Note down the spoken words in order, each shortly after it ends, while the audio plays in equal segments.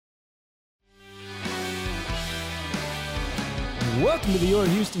Welcome to the Your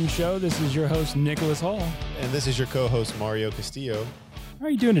Houston Show. This is your host, Nicholas Hall. And this is your co-host, Mario Castillo. How are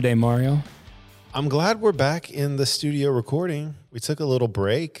you doing today, Mario? I'm glad we're back in the studio recording. We took a little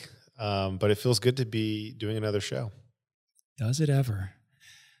break, but it feels good to be doing another show. Does it ever?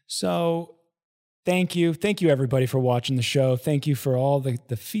 So thank you. Thank you, everybody, for watching the show. Thank you for all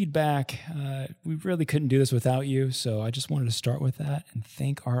the feedback. We really couldn't do this without you, so I just wanted to start with that and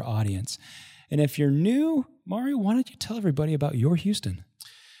thank our audience. And if you're new, Mario, why don't you tell everybody about Your Houston?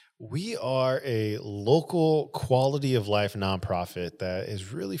 We are a local quality of life nonprofit that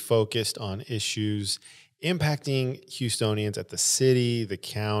is really focused on issues impacting Houstonians at the city, the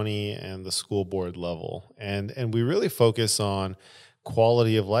county, and the school board level. And we really focus on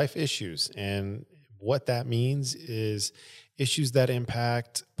quality of life issues. And what that means is issues that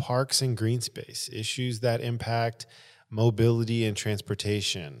impact parks and green space, issues that impact mobility and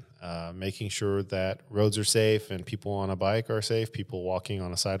transportation, making sure that roads are safe and people on a bike are safe, people walking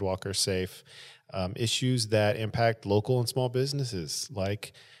on a sidewalk are safe, issues that impact local and small businesses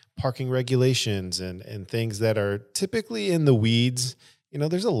like parking regulations and things that are typically in the weeds. You know,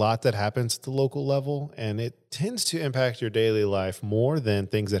 there's a lot that happens at the local level, and it tends to impact your daily life more than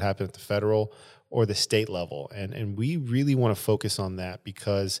things that happen at the federal or the state level. And we really want to focus on that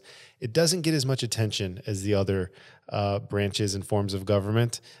because it doesn't get as much attention as the other branches and forms of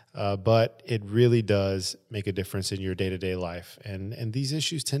government, but it really does make a difference in your day-to-day life. And these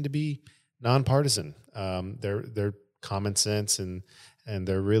issues tend to be nonpartisan. They're common sense and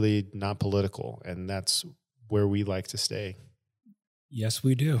they're really not political. And that's where we like to stay. Yes,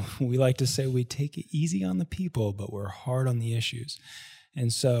 we do. We like to say we take it easy on the people, but we're hard on the issues.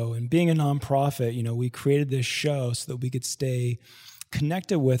 And so in being a nonprofit, you know, we created this show so that we could stay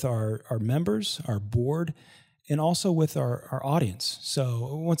connected with our members, our board, and also with our audience.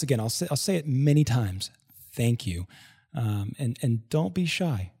 So once again, I'll say it many times. Thank you. And don't be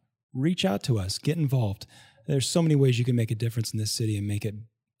shy. Reach out to us. Get involved. There's so many ways you can make a difference in this city and make it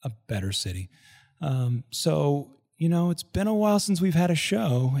a better city. So, you know, it's been a while since we've had a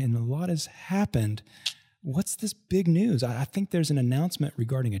show and a lot has happened. What's this big news? I think there's an announcement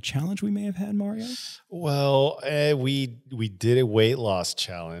regarding a challenge we may have had, Mario. Well, we did a weight loss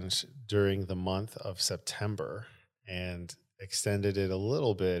challenge during the month of September and extended it a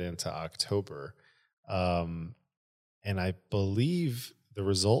little bit into October. And I believe the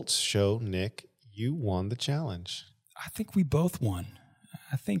results show, Nick, you won the challenge. I think we both won.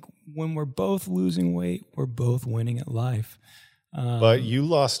 I think when we're both losing weight, we're both winning at life. But you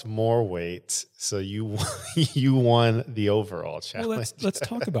lost more weight, so you won the overall challenge. Well, let's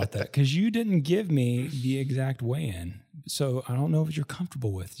talk about that, because you didn't give me the exact weigh-in. So I don't know if you're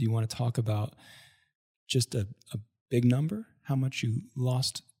comfortable with. Do you want to talk about just a big number, how much you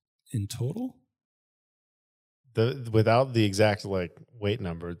lost in total? Without the exact weight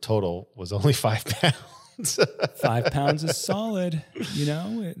number, total was only 5 pounds. 5 pounds is solid. You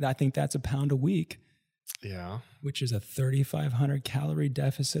know, I think that's a pound a week. Yeah. Which is a 3,500 calorie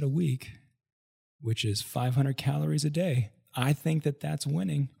deficit a week, which is 500 calories a day. I think that's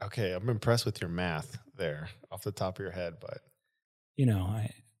winning. Okay, I'm impressed with your math there off the top of your head, but you know,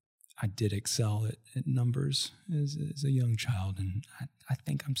 I did excel at numbers as a young child, and I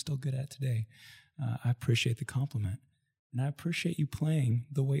think I'm still good at it today. I appreciate the compliment, and I appreciate you playing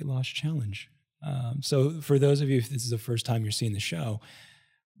the weight loss challenge. So for those of you, if this is the first time you're seeing the show,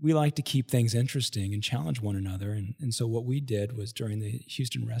 we like to keep things interesting and challenge one another. And so what we did was during the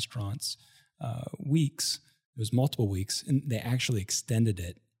Houston Restaurants weeks, it was multiple weeks, and they actually extended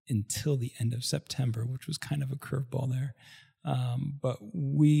it until the end of September, which was kind of a curveball there. But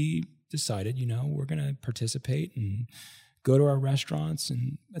we decided, you know, we're going to participate and go to our restaurants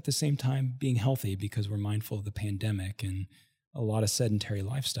and at the same time being healthy because we're mindful of the pandemic and a lot of sedentary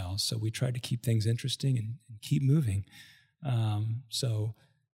lifestyles. So we tried to keep things interesting and keep moving. So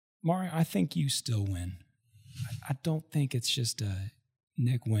Mario, I think you still win. I don't think it's just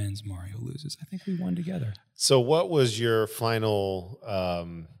Nick wins, Mario loses. I think we won together. So what was your final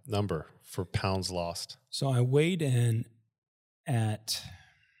number for pounds lost? So I weighed in at,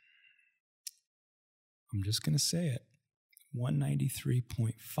 I'm just going to say it,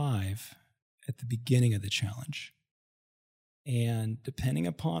 193.5 at the beginning of the challenge. And depending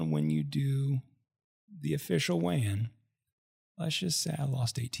upon when you do the official weigh-in, let's just say I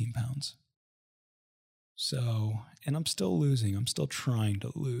lost 18 pounds. So, and I'm still losing. I'm still trying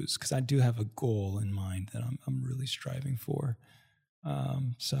to lose because I do have a goal in mind that I'm really striving for.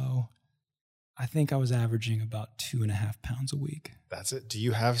 So I think I was averaging about 2.5 pounds a week. That's it. Do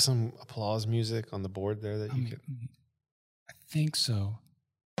you have some applause music on the board there that you can? I think so.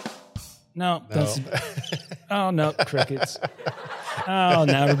 No, No. oh no, crickets. Oh,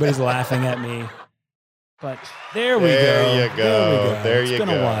 now everybody's laughing at me. But there we go. There you go. There It's you been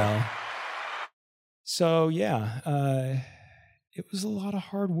go. a while. So yeah, it was a lot of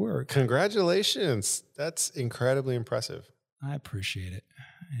hard work. Congratulations. That's incredibly impressive. I appreciate it.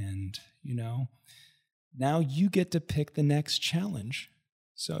 And, now you get to pick the next challenge.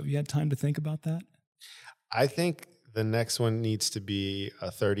 So have you had time to think about that? I think the next one needs to be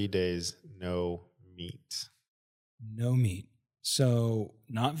a 30 days no meat. No meat. So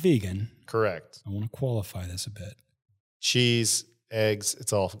not vegan. Correct. I want to qualify this a bit. Cheese, eggs,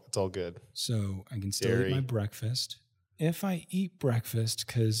 it's all good. So I can still Dairy. eat my breakfast. If I eat breakfast,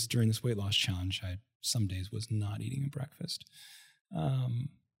 because during this weight loss challenge, I some days was not eating a breakfast,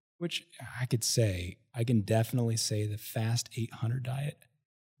 which I can definitely say the Fast 800 diet,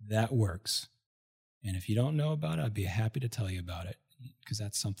 that works. And if you don't know about it, I'd be happy to tell you about it, because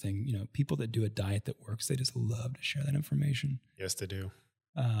that's something, people that do a diet that works, they just love to share that information. Yes, they do.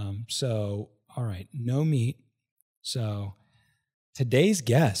 So, all right, no meat. So today's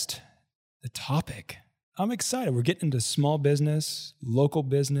guest, the topic, I'm excited. We're getting into small business, local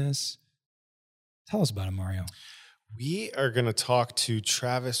business. Tell us about it, Mario. We are going to talk to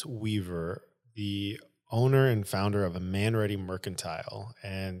Travis Weaver, the owner and founder of A Man Ready Mercantile.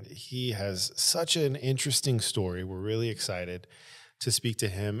 And he has such an interesting story. We're really excited to speak to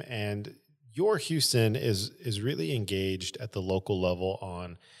him. And Your Houston is really engaged at the local level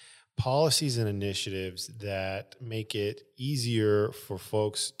on policies and initiatives that make it easier for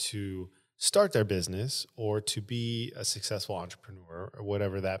folks to start their business or to be a successful entrepreneur or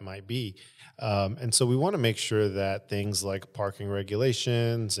whatever that might be. And so we want to make sure that things like parking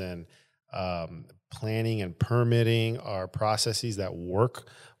regulations and planning and permitting are processes that work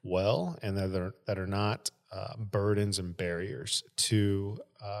well and that are not burdens and barriers to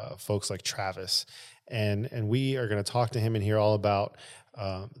folks like Travis. And we are going to talk to him and hear all about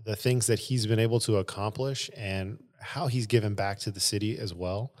the things that he's been able to accomplish and how he's given back to the city as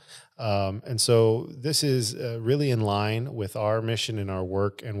well. And so this is really in line with our mission and our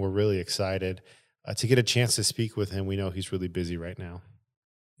work, and we're really excited to get a chance to speak with him. We know he's really busy right now.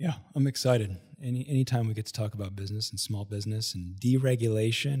 Yeah, I'm excited. Anytime we get to talk about business and small business and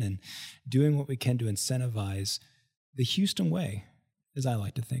deregulation and doing what we can to incentivize the Houston way, as I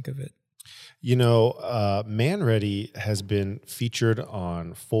like to think of it. Man Ready has been featured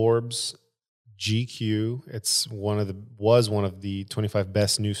on Forbes, GQ. It's was one of the 25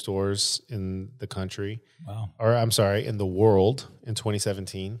 best new stores in the country. Wow. Or I'm sorry, in the world in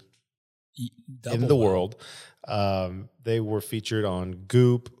 2017. In the world. They were featured on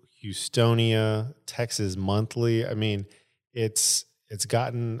Goop, Houstonia, Texas Monthly. I mean, it's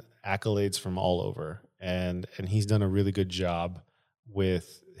gotten accolades from all over, and he's done a really good job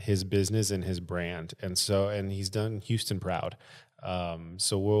with his business and his brand. And he's done Houston proud.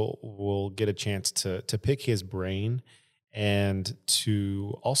 So we'll get a chance to pick his brain and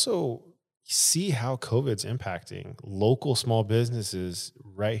to also see how COVID's impacting local small businesses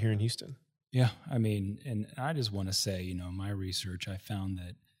right here in Houston. Yeah. I mean, and I just want to say, my research, I found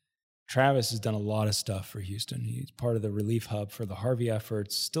that Travis has done a lot of stuff for Houston. He's part of the relief hub for the Harvey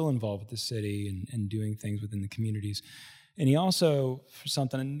efforts, still involved with the city and doing things within the communities. And he also, for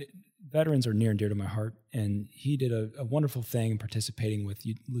something, veterans are near and dear to my heart, and he did a wonderful thing participating with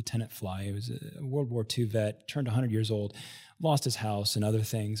Lieutenant Fly. He was a World War II vet, turned 100 years old, lost his house and other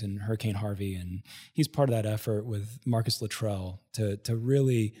things in Hurricane Harvey, and he's part of that effort with Marcus Luttrell to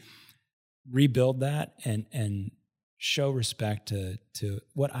really rebuild that and show respect to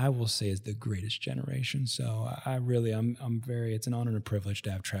what I will say is the greatest generation. So it's an honor and a privilege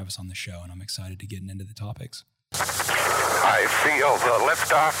to have Travis on the show, and I'm excited to get into the topics. I feel the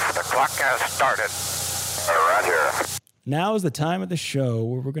liftoff. The clock has started. Roger. Now is the time of the show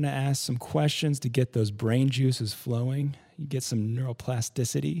where we're going to ask some questions to get those brain juices flowing. You get some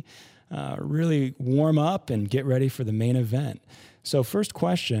neuroplasticity, really warm up and get ready for the main event. So first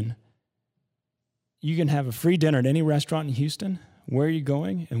question, you can have a free dinner at any restaurant in Houston. Where are you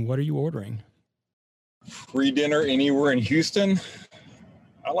going and what are you ordering? Free dinner anywhere in Houston?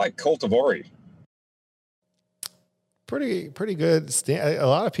 I like Cultivari. Pretty good. A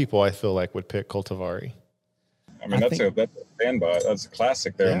lot of people I feel like would pick Cultivari. I mean, that's a standby. That's a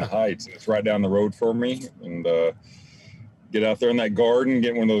classic there in the Heights. It's right down the road for me. And get out there in that garden,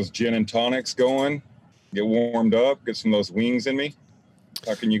 get one of those gin and tonics going, get warmed up, get some of those wings in me.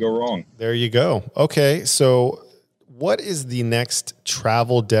 How can you go wrong? There you go. Okay, so what is the next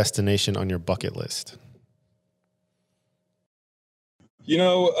travel destination on your bucket list?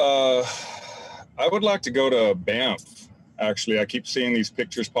 I would like to go to Banff, Actually, I keep seeing these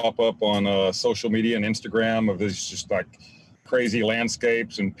pictures pop up on social media and Instagram of this just like crazy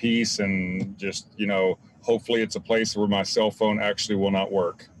landscapes and peace, and just, you know, hopefully it's a place where my cell phone actually will not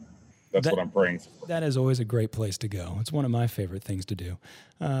work. That's what I'm praying for. That is always a great place to go. It's one of my favorite things to do.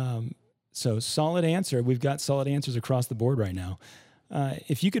 So solid answer. We've got solid answers across the board right now.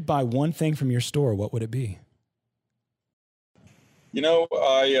 If you could buy one thing from your store, what would it be? You know,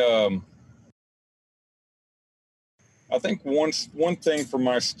 I think one thing from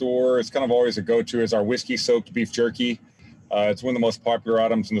my store, it's kind of always a go-to, is our whiskey soaked beef jerky. It's one of the most popular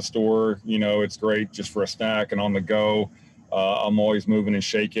items in the store. You know, it's great just for a snack and on the go. I'm always moving and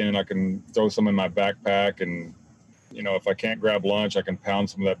shaking, and I can throw some in my backpack. And, you know, if I can't grab lunch, I can pound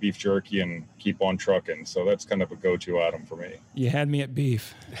some of that beef jerky and keep on trucking. So that's kind of a go-to item for me. You had me at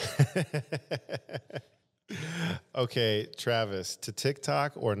beef. Okay, Travis, to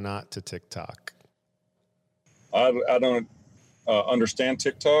TikTok or not to TikTok? I don't understand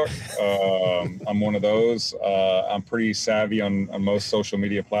TikTok. I'm one of those. I'm pretty savvy on most social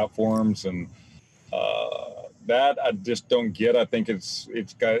media platforms, and that I just don't get. I think it's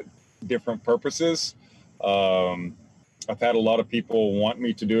got different purposes. I've had a lot of people want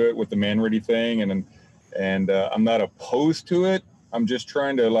me to do it with the Man Ready thing, and I'm not opposed to it. I'm just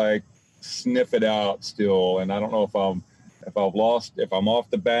trying to like sniff it out still, and I don't know if I'm off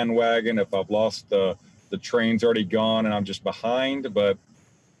the bandwagon, if I've lost the train's already gone and I'm just behind. But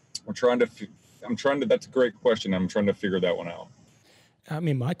I'm trying to. That's a great question. I'm trying to figure that one out. I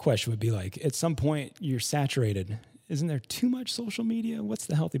mean, my question would be like, at some point you're saturated. Isn't there too much social media? What's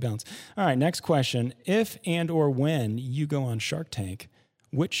the healthy balance? All right, next question. If and or when you go on Shark Tank,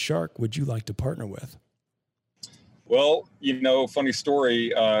 which shark would you like to partner with? Well, you know, funny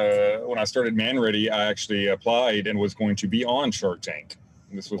story. When I started Man Ready, I actually applied and was going to be on Shark Tank.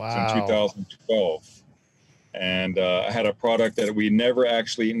 This was in 2012. And I had a product that we never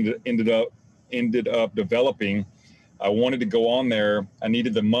actually ended up developing. I wanted to go on there. I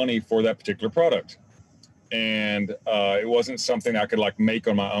needed the money for that particular product. And it wasn't something I could like make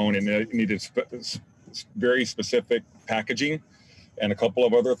on my own, and it needed very specific packaging and a couple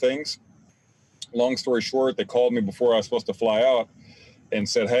of other things. Long story short, they called me before I was supposed to fly out and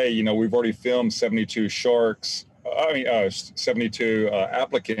said, hey, you know, we've already filmed 72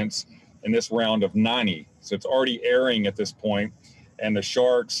 applicants in this round of 90. So it's already airing at this point. And the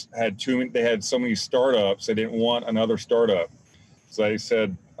sharks had so many startups, they didn't want another startup. So I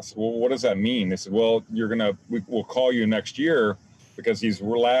said, well, what does that mean? They said, well, we'll call you next year, because these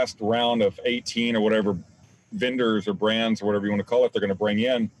last round of 18 or whatever vendors or brands or whatever you want to call it, they're going to bring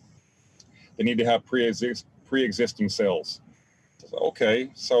in, they need to have pre-existing sales. I said, okay.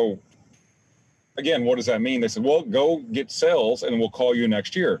 So again, what does that mean? They said, well, go get sales and we'll call you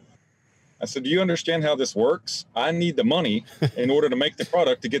next year. I said, do you understand how this works? I need the money in order to make the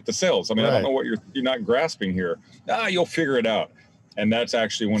product to get the sales. I mean, right. I don't know what you're not grasping here. You'll figure it out. And that's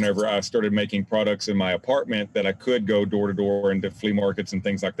actually whenever I started making products in my apartment that I could go door to door into flea markets and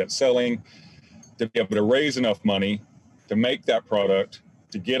things like that, selling, to be able to raise enough money to make that product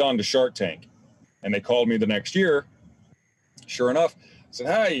to get onto Shark Tank. And they called me the next year. Sure enough, I said,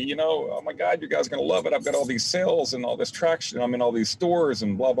 hey, you know, oh my God, you guys are going to love it. I've got all these sales and all this traction. I'm in all these stores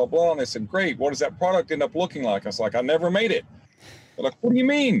and blah, blah, blah. And they said, great. What does that product end up looking like? I was like, I never made it. They're like, what do you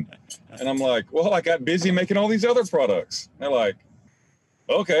mean? And I'm like, well, I got busy making all these other products. And they're like,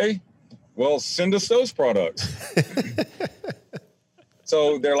 okay, well, send us those products.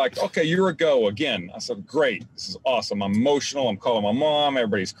 So they're like, okay, you're a go again. I said, great. This is awesome. I'm emotional. I'm calling my mom.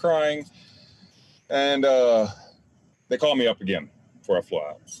 Everybody's crying. And they called me up again before I flew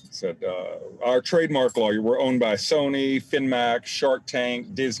out. Said, our trademark lawyer, we're owned by Sony, FinMac, Shark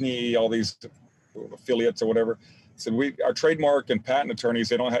Tank, Disney, all these affiliates or whatever. Said, our trademark and patent attorneys,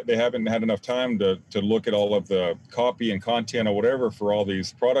 they haven't had enough time to look at all of the copy and content or whatever for all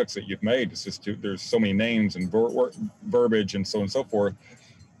these products that you've made. It's just there's so many names and verbiage and so on and so forth.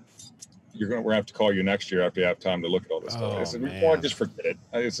 We're going to have to call you next year after you have time to look at all this stuff. I said, well, just forget it.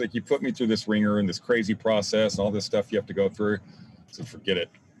 It's like, you put me through this ringer and this crazy process and all this stuff you have to go through. So forget it.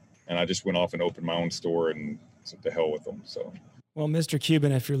 And I just went off and opened my own store and said, to hell with them. So. Well, Mr.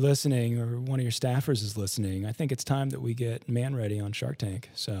 Cuban, if you're listening or one of your staffers is listening, I think it's time that we get Man Ready on Shark Tank.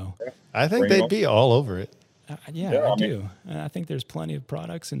 So I think they'd be all over it. I do. I think there's plenty of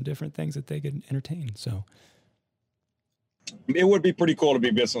products and different things that they could entertain. So it would be pretty cool to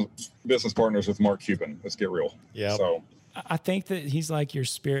be business partners with Mark Cuban. Let's get real. Yeah. So I think that he's like your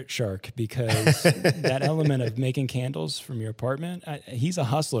spirit shark, because that element of making candles from your apartment, he's a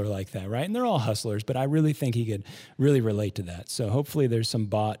hustler like that, right? And they're all hustlers, but I really think he could really relate to that. So hopefully there's some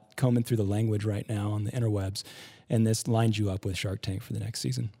bot combing through the language right now on the interwebs and this lined you up with Shark Tank for the next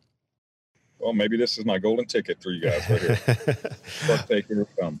season. Well, maybe this is my golden ticket for you guys right here. Shark Tank, here we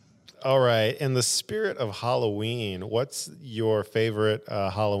come. All right. In the spirit of Halloween, what's your favorite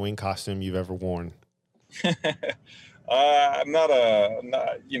Halloween costume you've ever worn?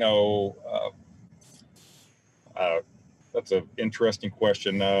 That's an interesting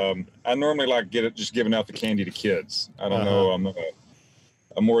question. I normally like just giving out the candy to kids. I don't know.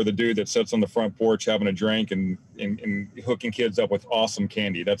 I'm more of the dude that sits on the front porch having a drink and hooking kids up with awesome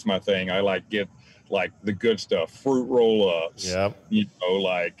candy. That's my thing. I get like the good stuff, fruit roll-ups,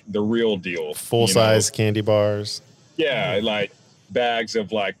 like the real deal. Full-size candy bars. Yeah, like bags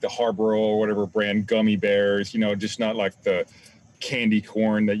of like the Harborough or whatever brand gummy bears, just not like the candy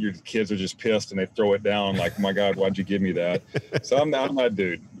corn that your kids are just pissed and they throw it down like, my God, why'd you give me that? So I'm that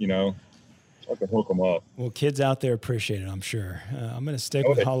dude, I can hook them up. Well, kids out there appreciate it, I'm sure. I'm going to stick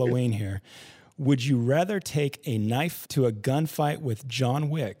with Halloween here. Would you rather take a knife to a gunfight with John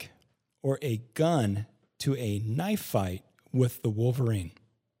Wick or a gun to a knife fight with the Wolverine?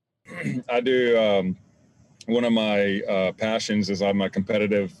 I do. One of my passions is I'm a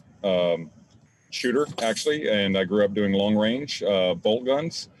competitive shooter, actually, and I grew up doing long range bolt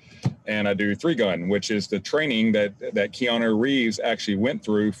guns. And I do 3-gun, which is the training that Keanu Reeves actually went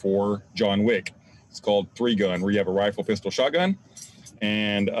through for John Wick. It's called 3-gun, where you have a rifle, pistol, shotgun.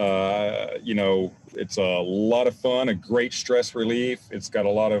 And, it's a lot of fun, a great stress relief. It's got a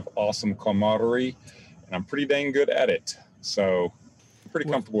lot of awesome camaraderie, and I'm pretty dang good at it. So I'm pretty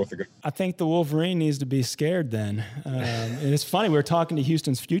comfortable with the gun. I think the Wolverine needs to be scared then. And it's funny, we were talking to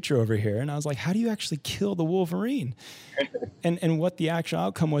Houston's Future over here, and I was like, how do you actually kill the Wolverine? And what the actual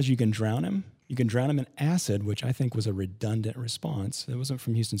outcome was, you can drown him. You can drown him in acid, which I think was a redundant response. It wasn't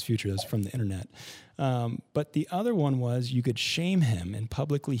from Houston's Future. It was from the internet. But the other one was you could shame him and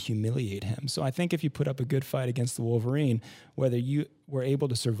publicly humiliate him. So I think if you put up a good fight against the Wolverine, whether you were able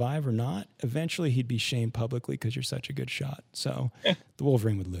to survive or not, eventually he'd be shamed publicly because you're such a good shot. So the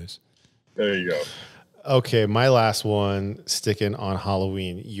Wolverine would lose. There you go. Okay, my last one, sticking on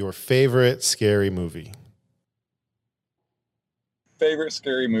Halloween. Your favorite scary movie? Favorite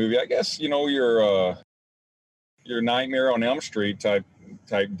scary movie, I guess, your Nightmare on Elm Street type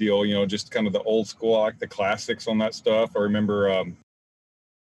deal, just kind of the old school, like the classics on that stuff. I remember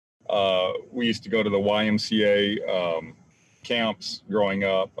we used to go to the YMCA camps growing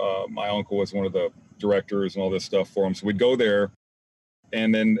up. My uncle was one of the directors and all this stuff for them. So we'd go there,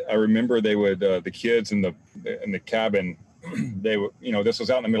 and then I remember they would the kids in the cabin, they would, this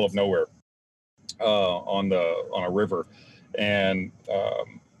was out in the middle of nowhere on a river. And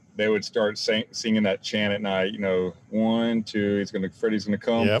they would start singing that chant at night, 1, 2, Freddy's gonna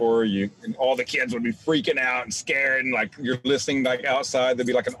come for you. And all the kids would be freaking out and scared, and like you're listening like outside, there'd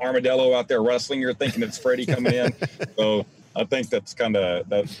be like an armadillo out there wrestling. You're thinking it's Freddy coming in. So I think that's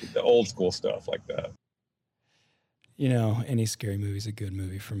the old school stuff like that. Any scary movie is a good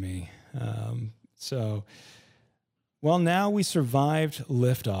movie for me. Well, now we survived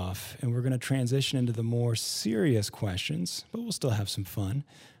liftoff, and we're going to transition into the more serious questions, but we'll still have some fun.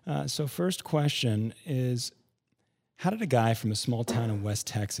 So first question is, how did a guy from a small town in West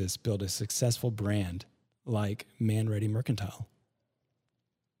Texas build a successful brand like Man Ready Mercantile?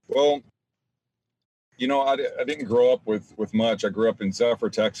 Well, I didn't grow up with much. I grew up in Zephyr,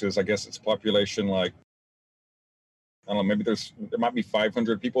 Texas. I guess it's population like, I don't know, maybe there might be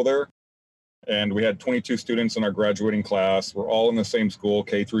 500 people there. And we had 22 students in our graduating class. We're all in the same school,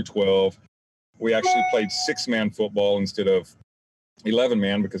 K through 12. We actually played 6-man football instead of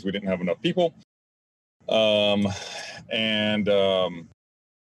 11-man because we didn't have enough people. What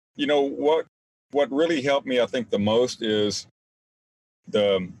really helped me, I think, the most is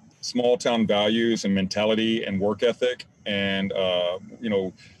the small town values and mentality and work ethic. And,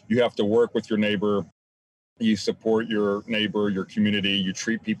 you have to work with your neighbor. You support your neighbor, your community. You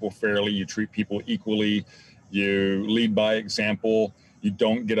treat people fairly. You treat people equally. You lead by example. You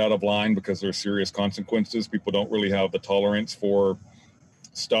don't get out of line because there's serious consequences. People don't really have the tolerance for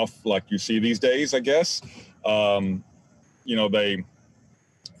stuff like you see these days, I guess.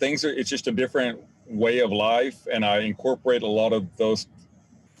 It's just a different way of life. And I incorporate a lot of those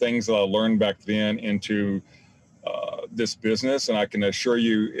things that I learned back then into this business. And I can assure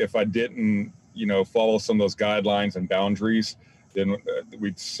you, if I didn't, follow some of those guidelines and boundaries, then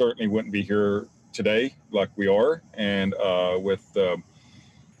we certainly wouldn't be here today like we are. And with the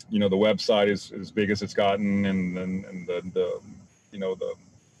website is as big as it's gotten, and the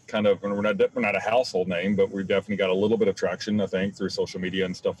kind of, we're not a household name, but we've definitely got a little bit of traction, I think, through social media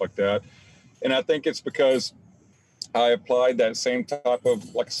and stuff like that. And I think it's because I applied that same type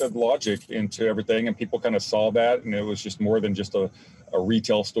of, like I said, logic into everything, and people kind of saw that, and it was just more than just a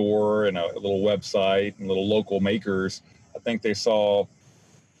retail store and a little website and little local makers. I think they saw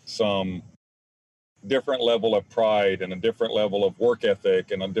some different level of pride and a different level of work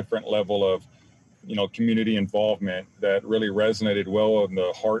ethic and a different level of, community involvement that really resonated well in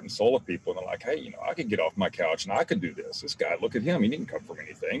the heart and soul of people. And they're like, hey, I could get off my couch and I could do this. This guy, look at him. He didn't come from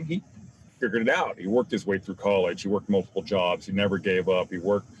anything. He figured it out. He worked his way through college. He worked multiple jobs. He never gave up. He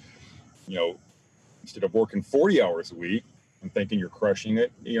worked, instead of working 40 hours a week and thinking you're crushing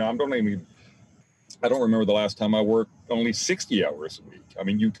it, I don't remember the last time I worked only 60 hours a week. I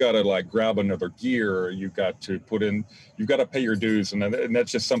mean, you've got to like grab another gear. You've got to pay your dues. And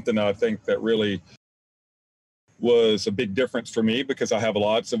that's just something that I think that really was a big difference for me, because I have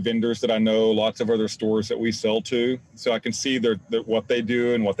lots of vendors that I know, lots of other stores that we sell to. So I can see what they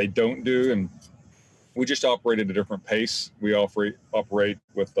do and what they don't do. And we just operate at a different pace. We operate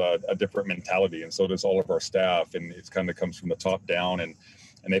with a different mentality. And so does all of our staff. And it kind of comes from the top down, and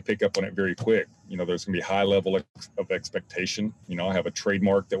they pick up on it very quick. There's going to be high level of expectation. I have a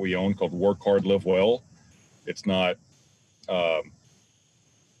trademark that we own called Work Hard, Live Well. It's not,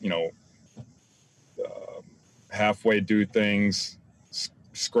 halfway do things,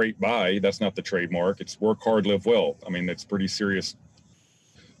 scrape by. That's not the trademark. It's work hard, live well. I mean, it's pretty serious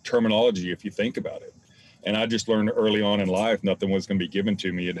terminology if you think about it. And I just learned early on in life, nothing was going to be given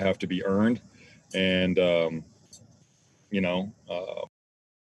to me. It'd have to be earned. And,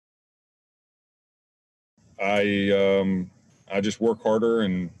 I just work harder,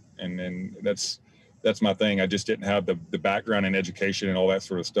 and that's my thing. I just didn't have the background in education and all that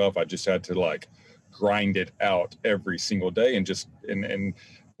sort of stuff. I just had to like grind it out every single day, and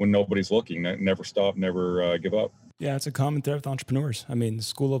when nobody's looking, never stop, never give up. Yeah, it's a common thread with entrepreneurs. I mean, the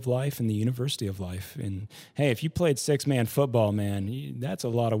school of life and the university of life. And hey, if you played 6-man football, man, that's a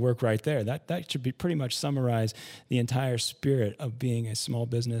lot of work right there. That should be pretty much summarize the entire spirit of being a small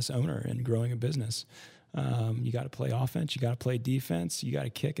business owner and growing a business. You got to play offense, you got to play defense, you got to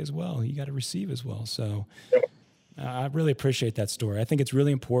kick as well, you got to receive as well. So I really appreciate that story. I think it's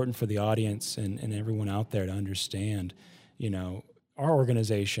really important for the audience and everyone out there to understand, our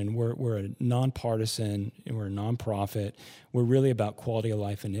organization, we're a nonpartisan, we're a nonprofit. We're really about quality of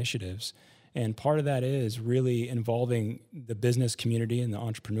life initiatives. And part of that is really involving the business community and the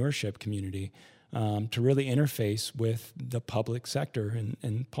entrepreneurship community to really interface with the public sector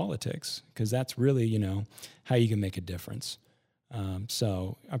and politics, because that's really, how you can make a difference.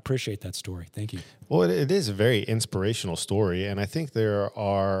 So I appreciate that story. Thank you. Well, it is a very inspirational story. And I think there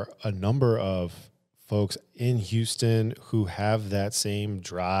are a number of folks in Houston who have that same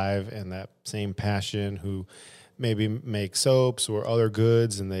drive and that same passion, who maybe make soaps or other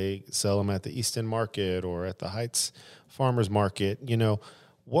goods and they sell them at the Easton Market or at the Heights Farmers Market.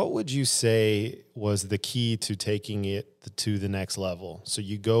 What would you say was the key to taking it to the next level? So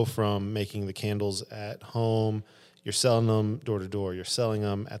you go from making the candles at home, you're selling them door to door, you're selling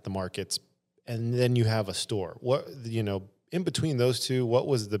them at the markets, and then you have a store. What, in between those two, what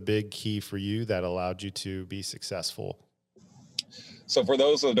was the big key for you that allowed you to be successful? So for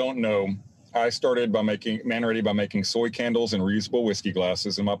those that don't know, I started by making soy candles and reusable whiskey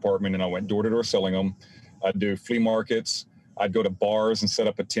glasses in my apartment, and I went door to door selling them. I'd do flea markets. I'd go to bars and set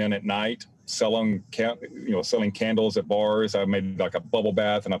up a tent at night, selling candles at bars. I made like a bubble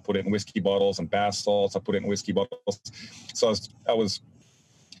bath, and I put it in whiskey bottles, and bath salts, I put it in whiskey bottles. So I was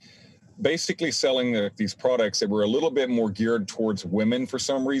basically selling these products that were a little bit more geared towards women for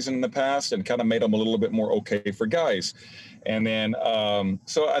some reason in the past, and kind of made them a little bit more okay for guys. And then,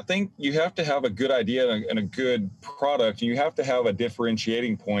 so I think you have to have a good idea and a good product, and you have to have a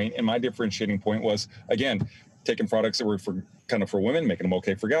differentiating point. And my differentiating point was, again, taking products that were for women, making them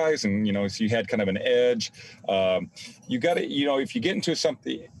okay for guys. And, so you had kind of an edge. You got to, if you get into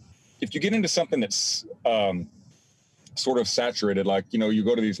something that's, sort of saturated, like, you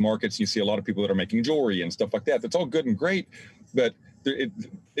go to these markets, you see a lot of people that are making jewelry and stuff like that. That's all good and great, but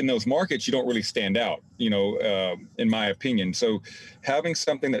in those markets, you don't really stand out, in my opinion. So having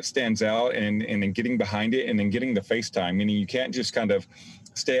something that stands out and then getting behind it and then getting the face time, meaning you can't just kind of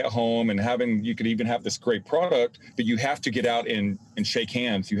stay at home and you could even have this great product, but you have to get out and shake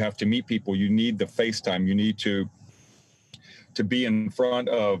hands. You have to meet people. You need the face time. You need to be in front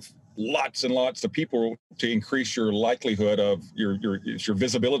of lots and lots of people to increase your likelihood of your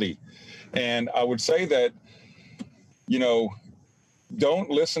visibility. And I would say that, don't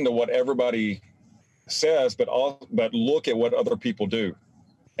listen to what everybody says, but look at what other people do.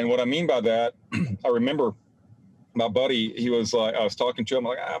 And what I mean by that, I remember my buddy, he was like, I was talking to him,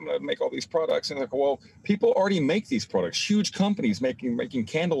 like, I'm going to make all these products. And like, well, people already make these products, huge companies making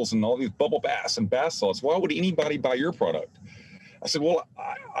candles and all these bubble baths and bath salts. Why would anybody buy your product? I said, well,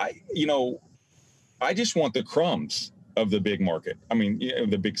 I just want the crumbs of the big market. I mean,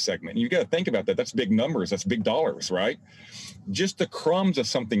 the big segment. You got to think about that. That's big numbers. That's big dollars, right? Just the crumbs of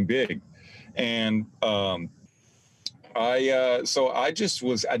something big. And, my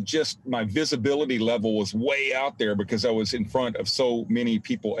visibility level was way out there because I was in front of so many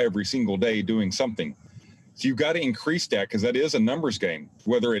people every single day doing something. So you've got to increase that, because that is a numbers game,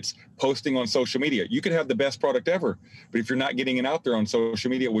 whether it's posting on social media. You could have the best product ever, but if you're not getting it out there on social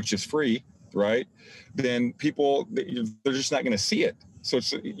media, which is free, right, then people, they're just not going to see it. So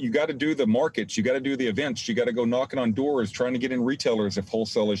you got to do the markets, you got to do the events, you got to go knocking on doors, trying to get in retailers if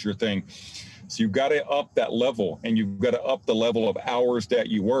wholesale is your thing. So you've got to up that level, and you've got to up the level of hours that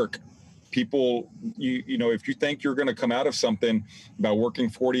you work. People, if you think you're going to come out of something by working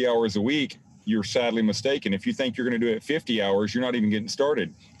 40 hours a week, you're sadly mistaken. If you think you're going to do it 50 hours, you're not even getting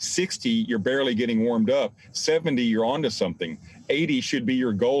started. 60, you're barely getting warmed up. 70, you're onto something. 80 should be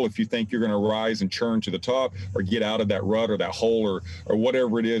your goal if you think you're going to rise and churn to the top, or get out of that rut or that hole, or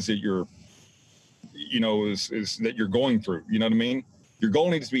whatever it is that you're, is that you're going through. You know what I mean? Your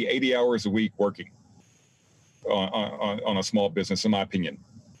goal needs to be 80 hours a week working on a small business, in my opinion.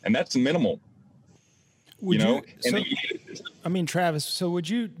 And that's minimal. Travis, so would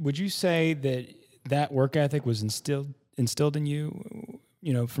you say that work ethic was instilled in you,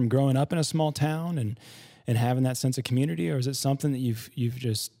 from growing up in a small town and having that sense of community, or is it something that you've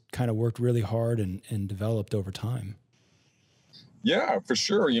just kind of worked really hard and developed over time? Yeah, for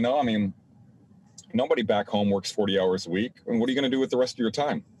sure. Nobody back home works 40 hours a week. And what are you going to do with the rest of your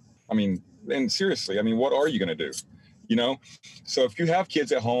time? And seriously, what are you going to do? So if you have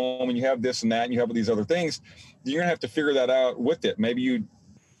kids at home and you have this and that, and you have these other things, you're going to have to figure that out with it. Maybe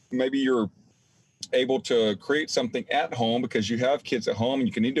you're able to create something at home because you have kids at home, and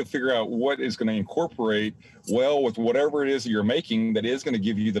you can need to figure out what is going to incorporate well with whatever it is that you're making that is going to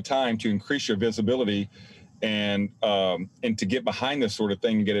give you the time to increase your visibility and to get behind this sort of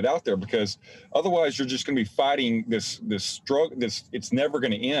thing and get it out there, because otherwise you're just going to be fighting this struggle. It's never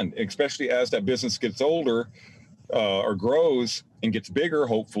going to end, especially as that business gets older or grows and gets bigger.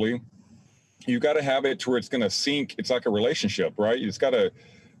 Hopefully, you got to have it to where it's going to sync. It's like a relationship, right? It's got to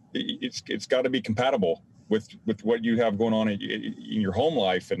be compatible with what you have going on in your home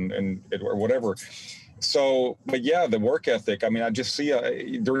life and or whatever. So, but yeah, the work ethic, I just see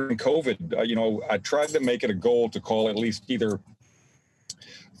during COVID, I tried to make it a goal to call at least either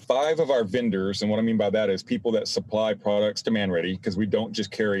 5 of our vendors. And what I mean by that is people that supply products to ManReady, because we don't just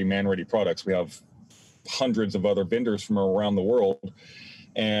carry ManReady products. We have hundreds of other vendors from around the world.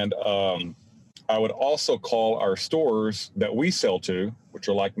 And I would also call our stores that we sell to, which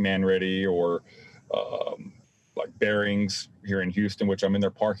are like ManReady or like Bearings here in Houston, which I'm in their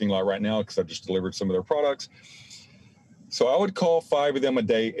parking lot right now because I just delivered some of their products. So I would call 5 of them a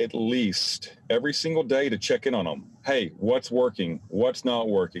day, at least every single day, to check in on them. Hey, what's working? What's not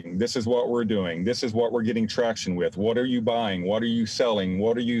working? This is what we're doing. This is what we're getting traction with. What are you buying? What are you selling?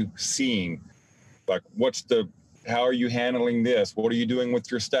 What are you seeing? Like, how are you handling this? What are you doing with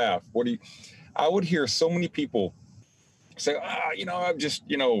your staff? I would hear so many people say, I'm just,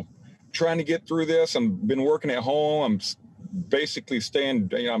 trying to get through this. I've been working at home. I'm basically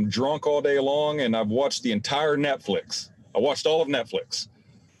I'm drunk all day long, and I've watched the entire Netflix. I watched all of Netflix.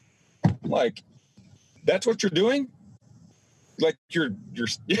 Like, that's what you're doing? Like, you're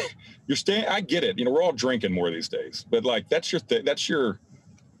staying, I get it. We're all drinking more these days, but like, you're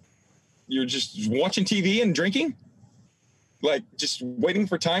just watching TV and drinking, like just waiting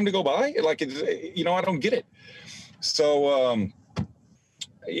for time to go by. Like, I don't get it. So,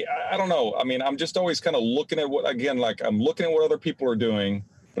 I don't know. I'm just always kind of looking at I'm looking at what other people are doing,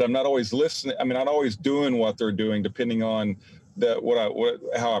 but I'm not always listening. I'm not always doing what they're doing, depending on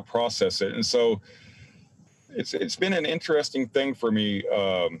how I process it. And so it's been an interesting thing for me,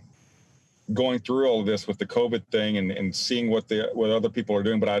 going through all of this with the COVID thing and seeing what other people are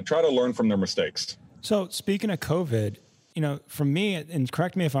doing, but I try to learn from their mistakes. So speaking of COVID, for me, and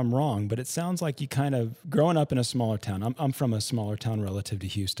correct me if I'm wrong, but it sounds like you kind of growing up in a smaller town. I'm from a smaller town relative to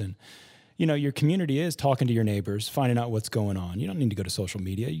Houston. Your community is talking to your neighbors, finding out what's going on. You don't need to go to social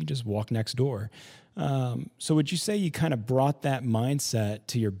media. You can just walk next door. So would you say you kind of brought that mindset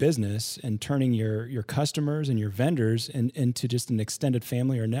to your business and turning your customers and your vendors into just an extended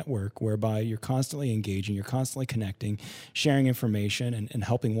family or network whereby you're constantly engaging, you're constantly connecting, sharing information and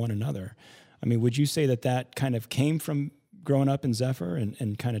helping one another? Would you say that kind of came from growing up in Zephyr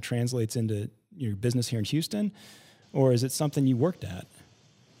and kind of translates into your business here in Houston, or is it something you worked at?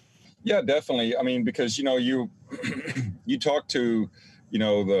 Yeah, definitely. I mean, because, you know, you talk to, you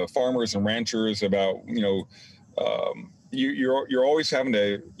know, the farmers and ranchers about, you know, you're always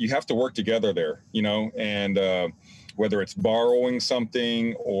you have to work together there, you know, and whether it's borrowing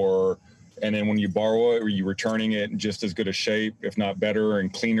something and then when you borrow it, or you returning it in just as good a shape, if not better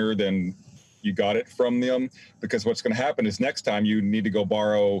and cleaner than you got it from them. Because what's going to happen is next time you need to go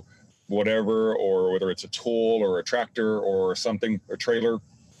borrow whatever, or whether it's a tool or a tractor or something, a trailer,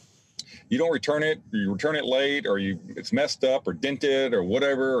 you don't return it, or you return it late, or it's messed up or dented or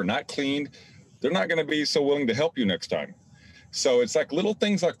whatever, or not cleaned, they're not going to be so willing to help you next time. So it's like little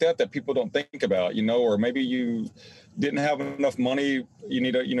things like that people don't think about, you know, or maybe you didn't have enough money. You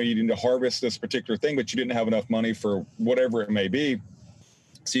need to harvest this particular thing, but you didn't have enough money for whatever it may be.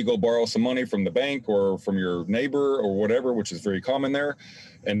 So you go borrow some money from the bank or from your neighbor or whatever, which is very common there.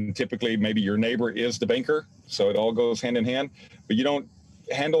 And typically maybe your neighbor is the banker. So it all goes hand in hand, but you don't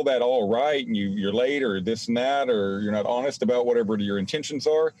handle that all right. And you're late or this and that, or you're not honest about whatever your intentions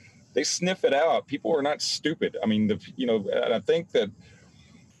are. They sniff it out. People are not stupid. I mean, I think that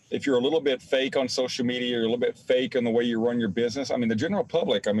if you're a little bit fake on social media, or a little bit fake in the way you run your business, I mean, the general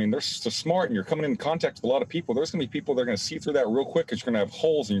public, I mean, they're so smart, and you're coming in contact with a lot of people. There's going to be people that are going to see through that real quick, because you're going to have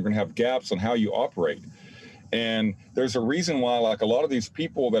holes and you're going to have gaps on how you operate. And there's a reason why, like, a lot of these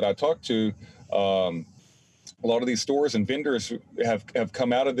people that I talk to, a lot of these stores and vendors have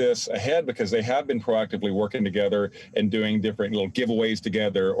come out of this ahead, because they have been proactively working together and doing different little giveaways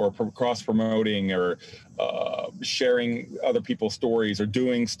together, or cross-promoting, or sharing other people's stories, or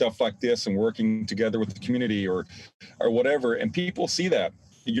doing stuff like this and working together with the community or whatever. And people see that.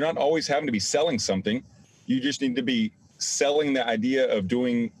 You're not always having to be selling something. You just need to be selling the idea of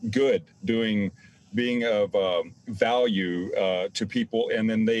doing good, being of value to people, and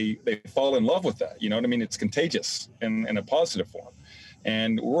then they fall in love with that. You know what I mean? It's contagious in a positive form.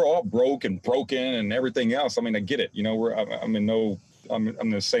 And we're all broken and everything else. I mean, I get it. You know, I'm in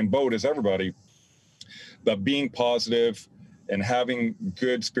the same boat as everybody. But being positive and having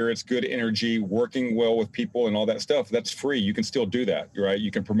good spirits, good energy, working well with people and all that stuff, that's free. You can still do that, right?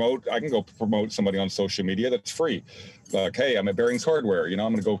 I can go promote somebody on social media. That's free. Like, hey, I'm at Bearings Hardware. You know,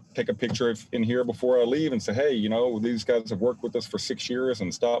 I'm going to go take a picture in here before I leave and say, hey, you know, these guys have worked with us for 6 years,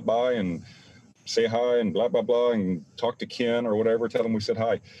 and stop by and say hi and blah, blah, blah, and talk to Ken or whatever. Tell them we said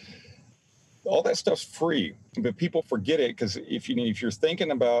hi. All that stuff's free, but people forget it, because if you're thinking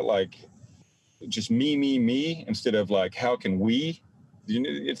about like just me instead of like how can we,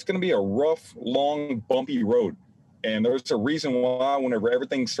 it's going to be a rough, long, bumpy road. And there's a reason why whenever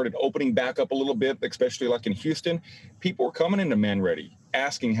everything started opening back up a little bit, especially like in Houston, people were coming into Man Ready,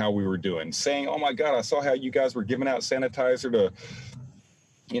 asking how we were doing, saying, oh my God, I saw how you guys were giving out sanitizer to,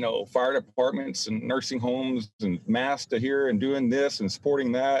 you know, fire departments and nursing homes, and masks to here, and doing this and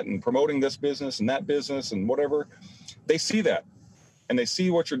supporting that and promoting this business and that business and whatever. They see that, and they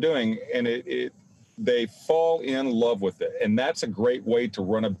see what you're doing, and they fall in love with it. And that's a great way to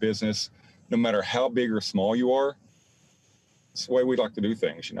run a business, no matter how big or small you are. It's the way we like to do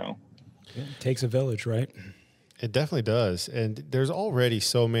things, you know. It takes a village, right? It definitely does. And there's already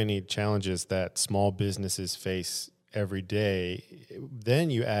so many challenges that small businesses face every day. Then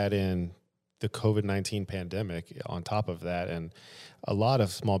you add in the COVID-19 pandemic on top of that, and a lot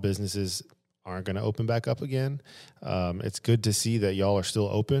of small businesses aren't going to open back up again. It's good to see that y'all are still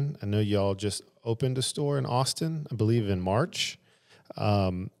open. I know y'all just opened a store in Austin, I believe in March.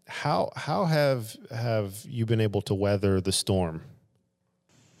 How have you been able to weather the storm?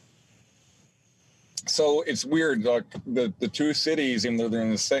 So it's weird. Like the two cities, even though they're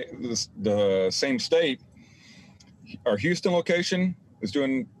in the same state, our Houston location is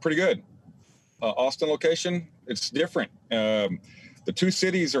doing pretty good. Austin location, it's different. The two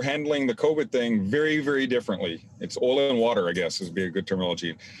cities are handling the COVID thing very, very differently. It's oil and water, I guess, would be a good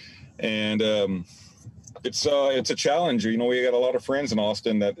terminology. And it's a challenge. You know, we got a lot of friends in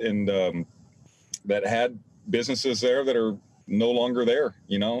Austin that had businesses there that are no longer there.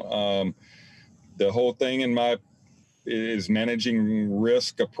 You know, the whole thing is managing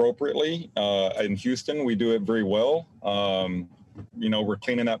risk appropriately. In Houston, we do it very well. You know, we're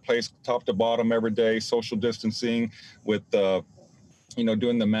cleaning that place top to bottom every day, social distancing with, you know,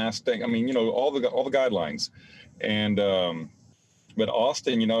 doing the mask thing. I mean, you know, all the guidelines. And but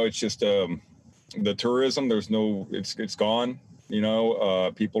Austin, you know, it's just the tourism. It's gone. You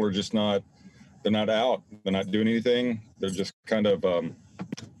know, people are just not. They're not out. They're not doing anything. They're just kind of.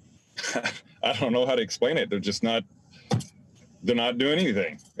 I don't know how to explain it. They're just not. They're not doing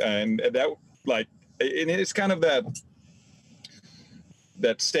anything, and that, like, and it's kind of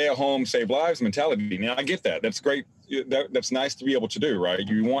that stay at home, save lives mentality. Now I get that. That's great. That's nice to be able to do, right?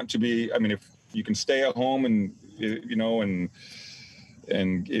 You want to be, I mean, if you can stay at home and, you know, and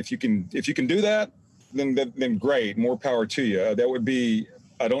if you can do that, then great, more power to you. That would be,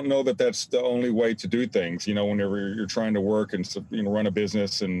 I don't know that that's the only way to do things, you know, whenever you're trying to work and, you know, run a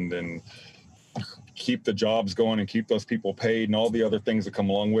business and keep the jobs going and keep those people paid and all the other things that come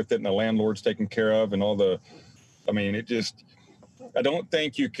along with it, and the landlord's taken care of and all the, I mean, I don't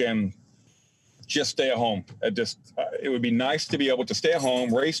think you can just stay at home. It would be nice to be able to stay at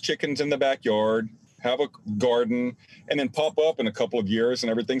home, raise chickens in the backyard, have a garden, and then pop up in a couple of years and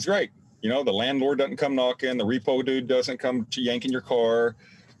everything's great. You know, the landlord doesn't come knocking, the repo dude doesn't come to yanking your car.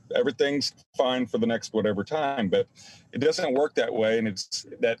 Everything's fine for the next whatever time, but it doesn't work that way. And it's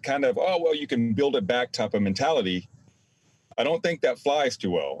that kind of, oh, well, you can build it back type of mentality. I don't think that flies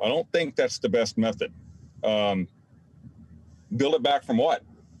too well. I don't think that's the best method. Build it back from what?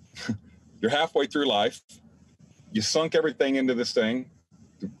 You're halfway through life. You sunk everything into this thing,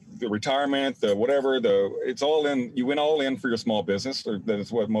 the retirement, the whatever, it's all in. You went all in for your small business. That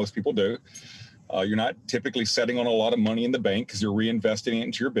is what most people do. You're not typically setting on a lot of money in the bank because you're reinvesting it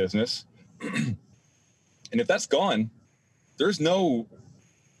into your business. And if that's gone, there's no,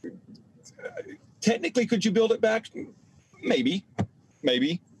 technically, could you build it back? Maybe,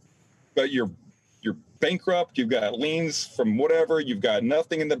 but you're bankrupt. You've got liens from whatever. You've got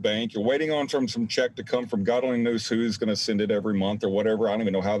nothing in the bank. You're waiting on some check to come from God only knows who's going to send it every month or whatever. I don't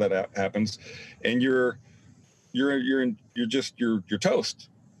even know how that happens. And you're toast.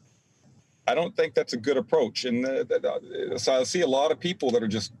 I don't think that's a good approach. And so I see a lot of people that are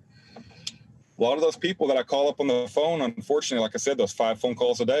just, a lot of those people that I call up on the phone, unfortunately, like I said, those 5 phone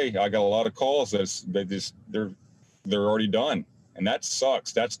calls a day, I got a lot of calls they're already done. And that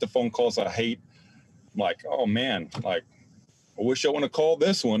sucks. That's the phone calls I hate. Like, oh man, like, I wish I wouldn't have called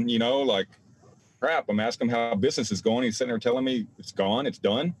this one, you know, like, crap, I'm asking him how business is going. He's sitting there telling me it's gone, it's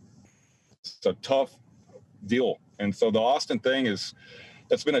done. It's a tough deal. And so the Austin thing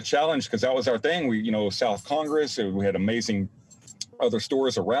that's been a challenge because that was our thing. We, you know, South Congress, we had amazing other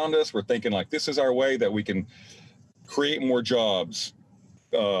stores around us. We're thinking like, this is our way that we can create more jobs,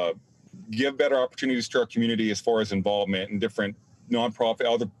 give better opportunities to our community as far as involvement in different nonprofit,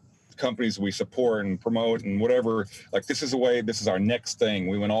 other companies we support and promote and whatever. Like, this is our next thing.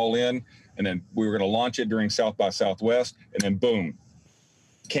 We went all in, and then we were going to launch it during South by Southwest, and then boom,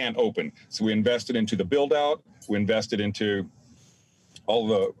 can't open. So we invested into the build out. We invested into all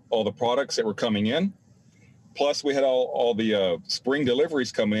the products that were coming in. Plus we had all the spring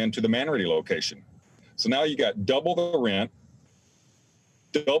deliveries coming in to the Manatee location. So now you got double the rent,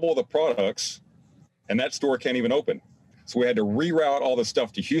 double the products, and that store can't even open. So we had to reroute all the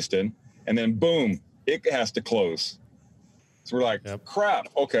stuff to Houston, and then boom, it has to close. So we're like, crap,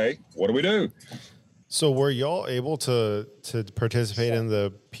 okay, what do we do? So were y'all able to participate in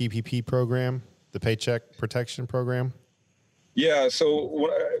the PPP program, the Paycheck Protection Program? Yeah, so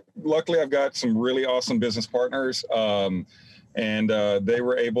luckily I've got some really awesome business partners, and they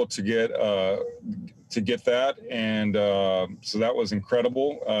were able to get that, and so that was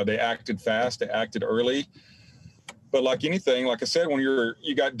incredible. They acted fast, they acted early. But like anything, like I said, when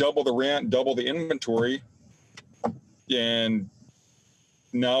you got double the rent, double the inventory, and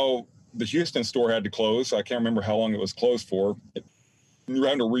now the Houston store had to close. I can't remember how long it was closed for. You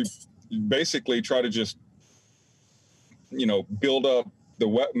had to basically try to just, you know, build up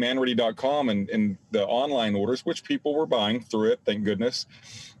the Manatee.com and the online orders, which people were buying through it, thank goodness.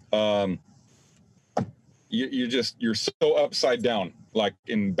 You're so upside down, like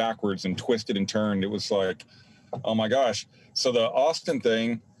in backwards and twisted and turned. It was like, oh my gosh. So the Austin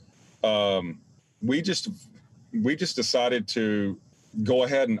thing, we just decided to go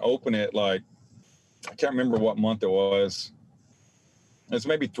ahead and open it. Like, I can't remember what month it was. It's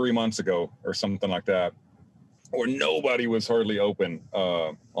maybe 3 months ago or something like that, where nobody was hardly open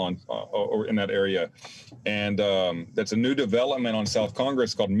or in that area. And that's a new development on South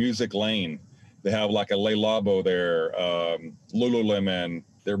Congress called Music Lane. They have like a Le Labo there, Lululemon.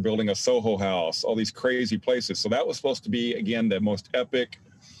 They're building a Soho House, all these crazy places. So that was supposed to be, again, the most epic,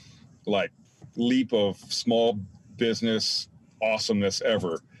 like, leap of small business awesomeness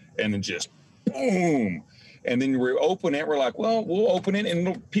ever. And then just boom. And then we open it. We're like, well, we'll open it,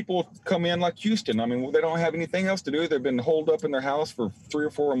 and people come in like Houston. I mean, they don't have anything else to do. They've been holed up in their house for 3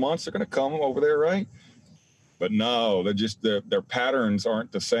 or 4 months. They're going to come over there, right? But no, they're just their patterns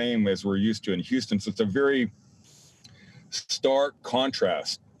aren't the same as we're used to in Houston. So it's a very stark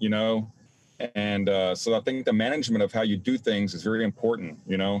contrast, you know. And so I think the management of how you do things is very important.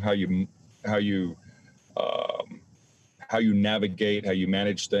 You know, how how you navigate, how you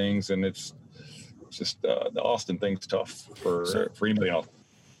manage things. And it's just the Austin thing's tough for anybody else.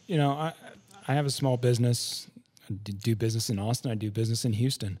 You know, I have a small business. I do business in Austin. I do business in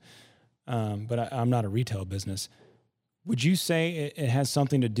Houston. But I'm not a retail business. Would you say it has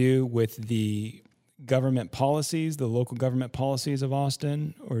something to do with the government policies, the local government policies of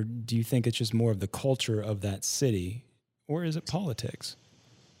Austin? Or do you think it's just more of the culture of that city? Or is it politics?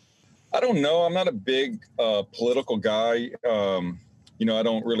 I don't know. I'm not a big political guy. You know,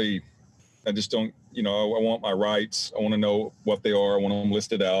 I just don't, you know, I want my rights. I want to know what they are. I want them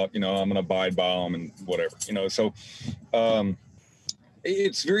listed out. You know, I'm going to abide by them and whatever, you know. So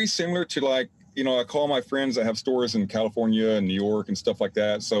it's very similar to, like, you know, I call my friends that have stores in California and New York and stuff like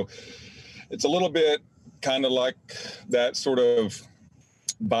that. So it's a little bit kind of like that sort of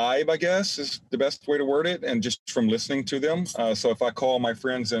vibe, I guess, is the best way to word it. And just from listening to them. So if I call my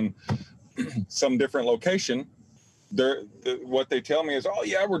friends in some different location, what they tell me is, oh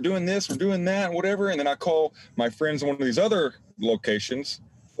yeah, we're doing this, we're doing that, and whatever. And then I call my friends in one of these other locations.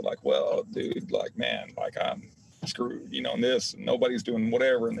 They're like, well, dude, like, man, like, I'm screwed, you know, and this, and nobody's doing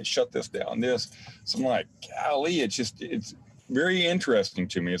whatever, and they shut this down, this. So I'm like, golly, it's very interesting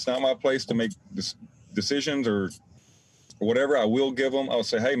to me. It's not my place to make decisions or whatever. I'll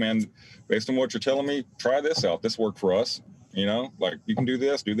say, hey man, based on what you're telling me, try this out. This worked for us, you know, like, you can do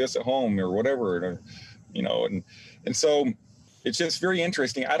this at home or whatever, you know, and so it's just very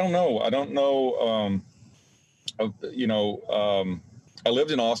interesting. I don't know. You know, I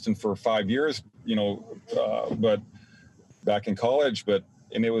lived in Austin for 5 years, you know, but back in college,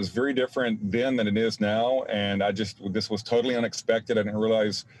 and it was very different then than it is now. And this was totally unexpected. I didn't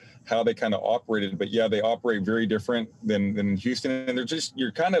realize how they kind of operated, but yeah, they operate very different than in Houston. And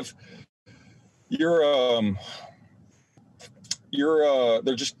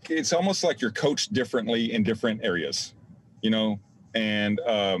it's almost like you're coached differently in different areas, you know? And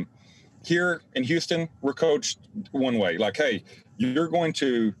here in Houston, we're coached one way, like, hey, you're going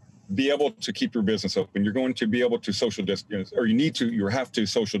to be able to keep your business open. You're going to be able to social distance, or you have to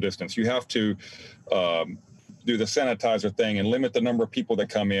social distance. You have to do the sanitizer thing and limit the number of people that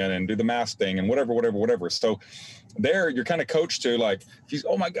come in and do the mask thing and whatever. So there you're kind of coached to, like,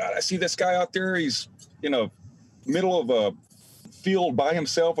 oh my God, I see this guy out there. He's, you know, middle of a field by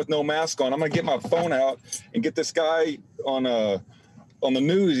himself with no mask on. I'm going to get my phone out and get this guy on the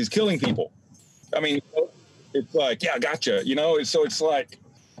news. He's killing people. I mean, it's like, yeah, gotcha. You know, so it's like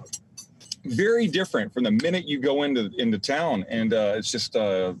very different from the minute you go into town. And it's just,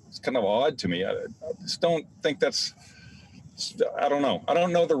 it's kind of odd to me. I just don't think I don't know. I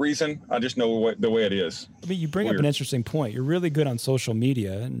don't know the reason. I just know the way it is. I mean, you bring up an interesting point. You're really good on social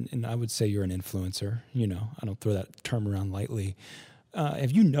media, and I would say you're an influencer. You know, I don't throw that term around lightly.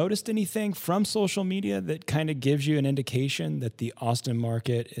 Have you noticed anything from social media that kind of gives you an indication that the Austin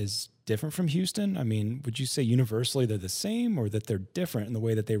market is different from Houston? I mean, would you say universally they're the same, or that they're different in the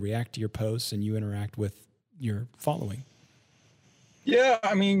way that they react to your posts and you interact with your following? Yeah,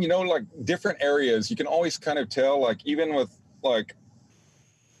 I mean, you know, like, different areas, you can always kind of tell, like, even with like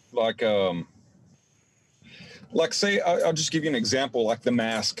say, I'll just give you an example, like the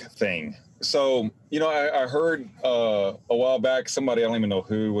mask thing. So, you know, I heard a while back, somebody, I don't even know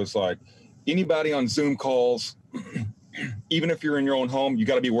who, was like, anybody on Zoom calls, even if you're in your own home, you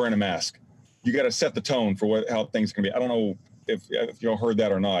got to be wearing a mask. You got to set the tone for how things can be. I don't know if you all heard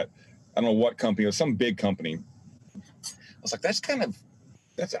that or not. I don't know what company. It was some big company. I was like, that's kind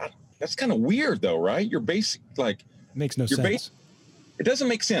of weird though, right? You're basic, like, makes no sense. It doesn't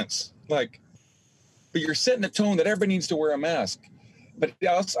make sense. Like, but you're setting the tone that everybody needs to wear a mask. But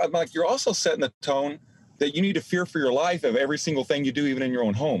I'm like, you're also setting the tone that you need to fear for your life of every single thing you do, even in your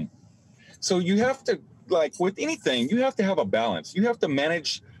own home. So you have to, like, with anything, you have to have a balance. You have to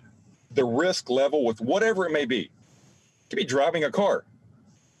manage the risk level with whatever it may be. It could be driving a car.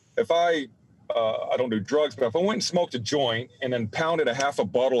 If I don't do drugs, but if I went and smoked a joint and then pounded a half a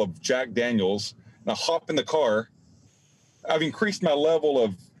bottle of Jack Daniels and I hop in the car, I've increased my level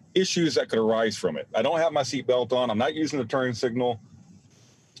of issues that could arise from it. I don't have my seatbelt on. I'm not using the turn signal,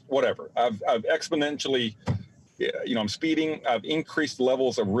 whatever. I've exponentially, you know, I'm speeding. I've increased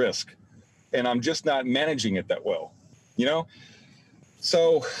levels of risk, and I'm just not managing it that well, you know?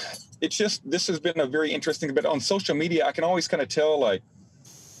 So it's just, this has been a very interesting, but on social media, I can always kind of tell, like,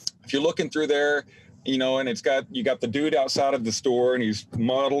 if you're looking through there, you know, and you got the dude outside of the store and he's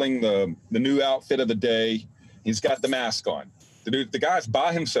modeling the new outfit of the day. He's got the mask on. The guy's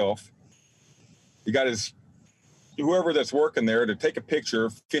by himself. He got whoever that's working there to take a picture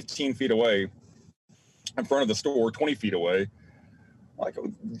 15 feet away in front of the store, 20 feet away. Like,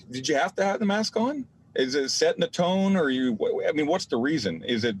 did you have to have the mask on? Is it setting the tone, or I mean, what's the reason?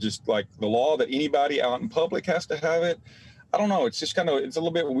 Is it just like the law that anybody out in public has to have it? I don't know. It's just it's a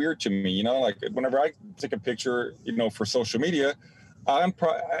little bit weird to me, you know, like whenever I take a picture, you know, for social media, I've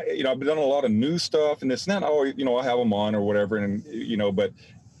done a lot of news stuff and this and that. Always, you know, I have them on or whatever. And, you know, but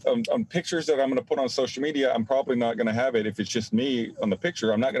on pictures that I'm going to put on social media, I'm probably not going to have it. If it's just me on the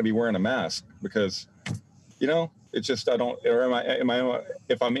picture, I'm not going to be wearing a mask because, you know, it's just, I don't, or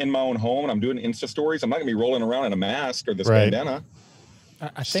if I'm in my own home and I'm doing Insta stories, I'm not gonna be rolling around in a mask or this bandana.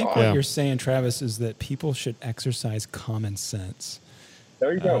 I think what you're saying, Travis, is that people should exercise common sense.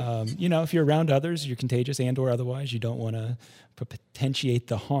 There you go. You know, if you're around others, you're contagious and or otherwise, you don't want to potentiate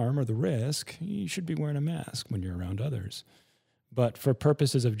the harm or the risk, you should be wearing a mask when you're around others. But for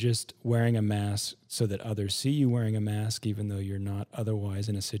purposes of just wearing a mask so that others see you wearing a mask, even though you're not otherwise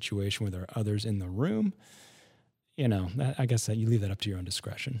in a situation where there are others in the room, you know, I guess that you leave that up to your own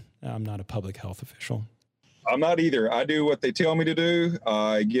discretion. I'm not a public health official. I'm not either. I do what they tell me to do.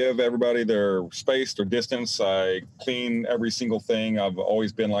 I give everybody their space, their distance. I clean every single thing. I've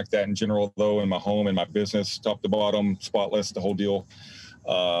always been like that in general, though, in my home, in my business, top to bottom, spotless, the whole deal.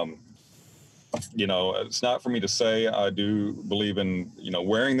 You know, it's not for me to say. I do believe in, you know,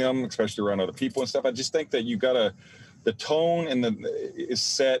 wearing them, especially around other people and stuff. I just think that the tone is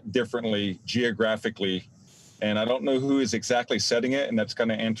set differently geographically. And I don't know who is exactly setting it. And that's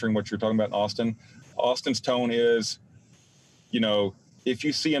kind of answering what you're talking about in Austin. Austin's tone is, you know, if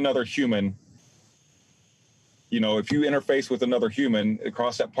you see another human, you know, if you interface with another human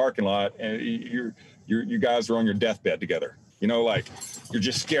across that parking lot and you guys are on your deathbed together, you know, like you're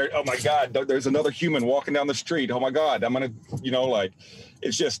just scared. Oh my God, there's another human walking down the street. Oh my God, I'm going to, you know, like,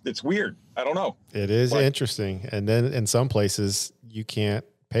 it's weird. I don't know. It is interesting. And then in some places you can't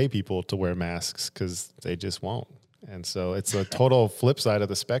pay people to wear masks because they just won't. And so it's a total flip side of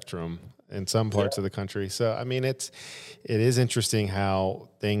the spectrum in some parts of the country. So, I mean, it is interesting how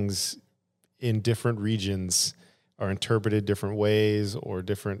things in different regions are interpreted different ways, or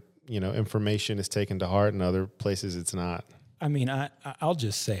different, you know, information is taken to heart, and other places it's not. I mean, I'll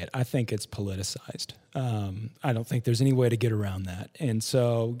just say it. I think it's politicized. I don't think there's any way to get around that. And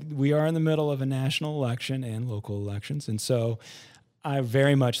so we are in the middle of a national election and local elections. And so I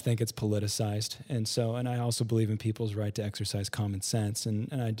very much think it's politicized. And I also believe in people's right to exercise common sense.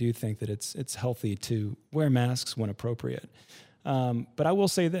 And I do think that it's healthy to wear masks when appropriate. But I will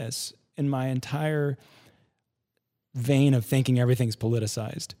say this, in my entire vein of thinking everything's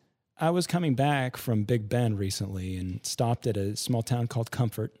politicized, I was coming back from Big Bend recently and stopped at a small town called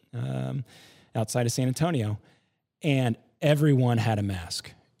Comfort outside of San Antonio, and everyone had a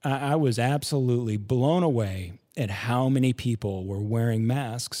mask. I was absolutely blown away at how many people were wearing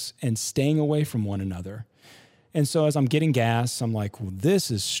masks and staying away from one another. And so as I'm getting gas, I'm like, well, this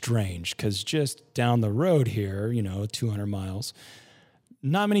is strange, because just down the road here, 200 miles,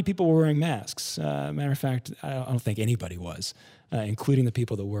 not many people were wearing masks. Matter of fact, I don't think anybody was, including the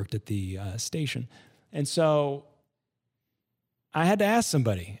people that worked at the station. And so I had to ask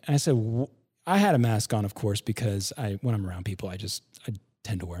somebody. I said, I had a mask on, of course, because when I'm around people, I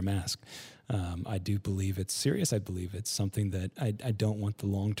tend to wear a mask. I do believe it's serious. I believe it's something that I don't want the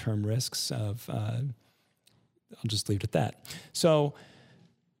long-term risks of. I'll just leave it at that. So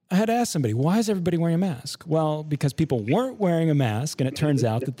I had to ask somebody, why is everybody wearing a mask? Well, because people weren't wearing a mask, and it turns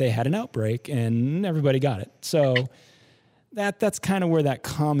out that they had an outbreak and everybody got it. So that's kind of where that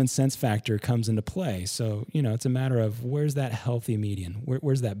common sense factor comes into play. So, it's a matter of where's that healthy median?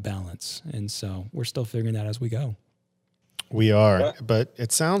 Where's that balance? And so we're still figuring that as we go. We are, but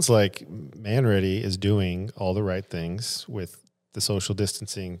it sounds like Man Ready is doing all the right things with the social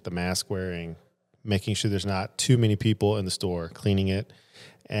distancing, the mask wearing, making sure there's not too many people in the store, cleaning it.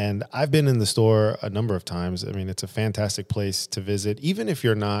 And I've been in the store a number of times. I mean, it's a fantastic place to visit, even if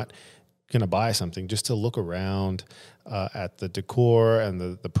you're not going to buy something, just to look around at the decor and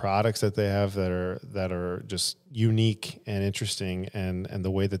the products that they have that are just unique and interesting, and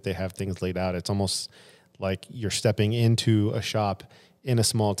the way that they have things laid out. It's almost like you're stepping into a shop in a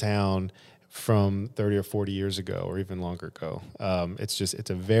small town from 30 or 40 years ago, or even longer ago. It's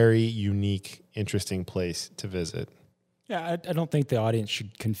a very unique, interesting place to visit. Yeah, I don't think the audience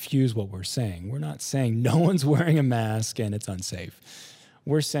should confuse what we're saying. We're not saying no one's wearing a mask and it's unsafe.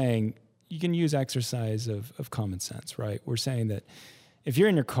 We're saying you can use exercise of common sense, right? We're saying that if you're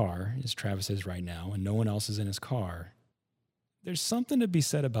in your car, as Travis is right now, and no one else is in his car, there's something to be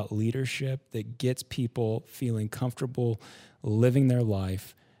said about leadership that gets people feeling comfortable living their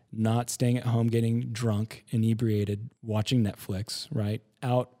life, not staying at home, getting drunk, inebriated, watching Netflix, right?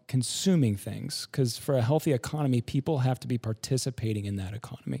 Out consuming things. Because for a healthy economy, people have to be participating in that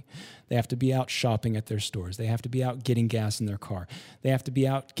economy. They have to be out shopping at their stores. They have to be out getting gas in their car. They have to be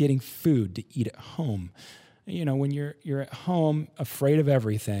out getting food to eat at home. You know, when you're at home, afraid of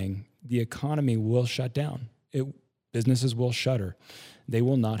everything, the economy will shut down. Businesses will shutter. They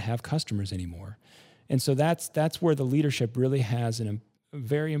will not have customers anymore. And so that's where the leadership really has a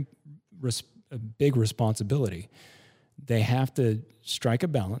big responsibility. They have to strike a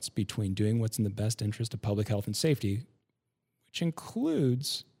balance between doing what's in the best interest of public health and safety, which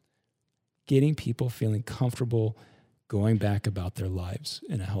includes getting people feeling comfortable going back about their lives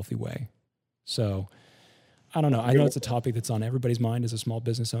in a healthy way. So I don't know. I know it's a topic that's on everybody's mind as a small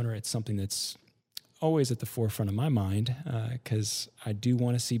business owner. It's something that's always at the forefront of my mind because I do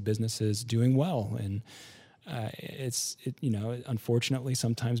want to see businesses doing well. And unfortunately,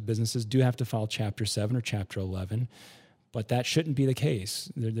 sometimes businesses do have to file Chapter 7 or Chapter 11, but that shouldn't be the case.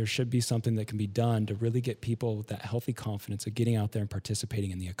 There should be something that can be done to really get people with that healthy confidence of getting out there and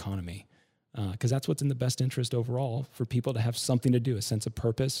participating in the economy, because that's what's in the best interest overall for people to have something to do, a sense of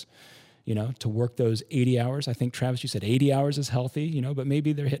purpose, to work those 80 hours. I think, Travis, you said 80 hours is healthy, but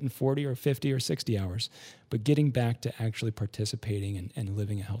maybe they're hitting 40 or 50 or 60 hours, but getting back to actually participating and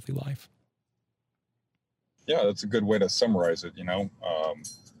living a healthy life. Yeah, that's a good way to summarize it. Now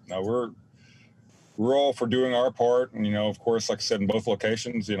we're all for doing our part. And, of course, like I said, in both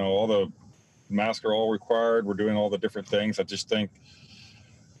locations, all the masks are all required. We're doing all the different things. I just think,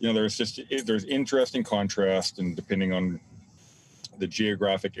 there's interesting contrast, and depending on the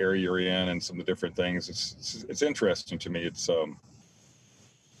geographic area you're in and some of the different things, it's interesting to me. It's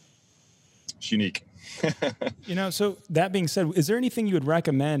unique. So that being said, is there anything you would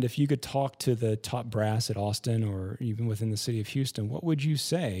recommend if you could talk to the top brass at Austin or even within the city of Houston? What would you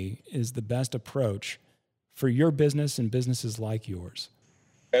say is the best approach for your business and businesses like yours?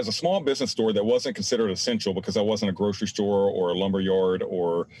 As a small business store that wasn't considered essential because I wasn't a grocery store or a lumber yard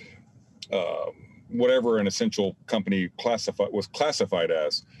or whatever an essential company was classified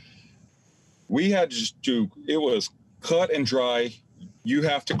as, we had it was cut and dry. You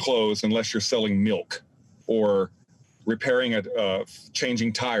have to close unless you're selling milk or repairing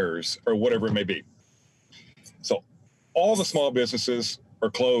changing tires or whatever it may be. So all the small businesses are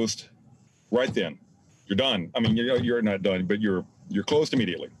closed right then. You're done. I mean, you're not done, but you're closed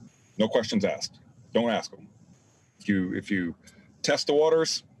immediately. No questions asked. Don't ask them. If you test the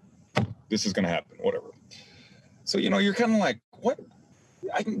waters, this is going to happen, whatever. So, you're kind of like, what?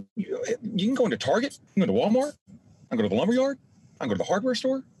 You can go into Target, you can go to Walmart, I can go to the lumber yard, I can go to the hardware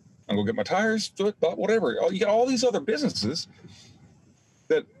store, I can go get my tires, whatever. You got all these other businesses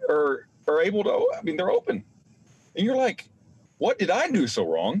that are able to, they're open. And you're like, what did I do so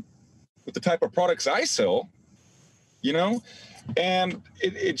wrong with the type of products I sell? And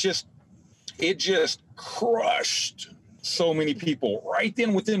it just crushed so many people right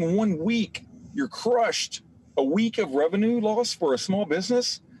then. Within 1 week, you're crushed. A week of revenue loss for a small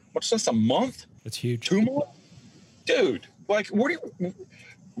business, much less a month. That's huge. 2 months, dude. Like,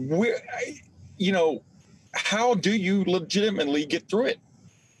 how do you legitimately get through it?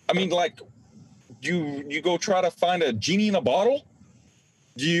 I mean, like, you go try to find a genie in a bottle.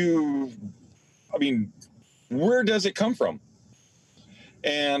 Where does it come from?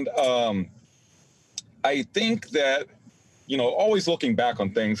 And I think that, always looking back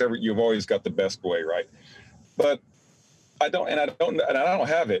on things, you've always got the best way, right? But I don't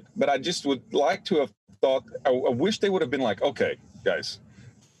have it. But I just would like to have thought. I wish they would have been like, okay, guys,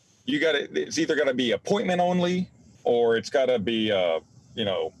 it's either got to be appointment only, or it's got to be,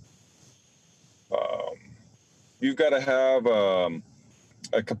 you've got to have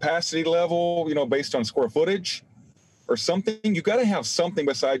a capacity level, based on square footage or something. You got to have something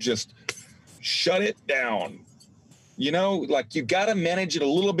besides just shut it down. Like, you got to manage it a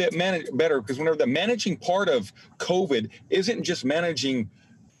little bit better, because whenever the managing part of COVID isn't just managing,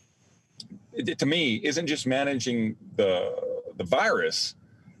 to me, isn't just managing the virus.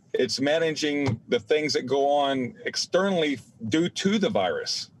 It's managing the things that go on externally due to the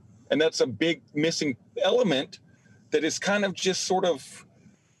virus. And that's a big missing element that is kind of just sort of,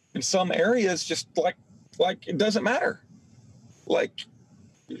 in some areas, just like it doesn't matter. Like,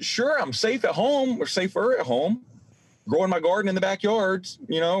 sure, I'm safe at home or safer at home, growing my garden in the backyard,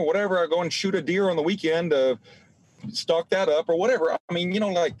 whatever. I go and shoot a deer on the weekend to stock that up or whatever. I mean,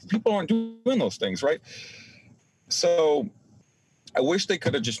 like, people aren't doing those things, right? So I wish they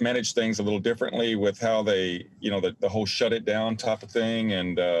could have just managed things a little differently with how they, the whole shut it down type of thing,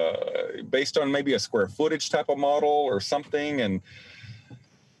 and based on maybe a square footage type of model or something. And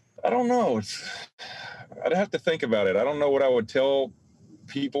I don't know. I'd have to think about it. I don't know what I would tell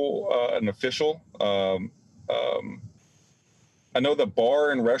people, an official. I know the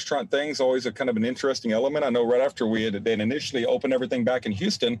bar and restaurant thing is always a kind of an interesting element. I know right after we had initially opened everything back in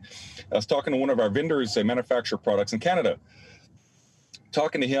Houston, I was talking to one of our vendors. They manufacture products in Canada.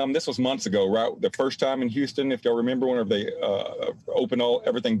 Talking to him, this was months ago, right? The first time in Houston, if y'all remember, whenever they opened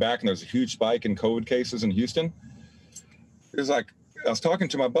everything back and there was a huge spike in COVID cases in Houston. It was like, I was talking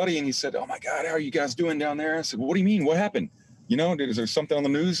to my buddy and he said, "Oh my God, how are you guys doing down there?" I said, "What do you mean? What happened? You know, is there something on the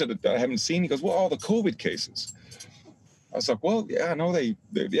news that I haven't seen?" He goes, "Well, all the COVID cases." I was like, "Well, yeah, I know I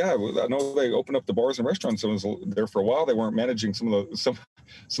know they opened up the bars and restaurants. It was there for a while. They weren't managing some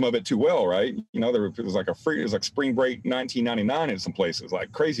of it too well, right? You know, it was like spring break 1999 in some places,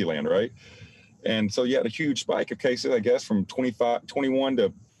 like crazy land, right? And so you had a huge spike of cases, I guess, from 21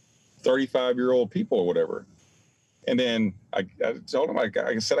 to 35-year-old people or whatever. And then I told him, I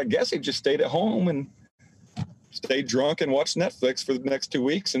said, I guess they just stayed at home and stayed drunk and watched Netflix for the next 2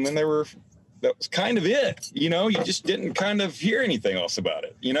 weeks. And then that was kind of it. You know, you just didn't kind of hear anything else about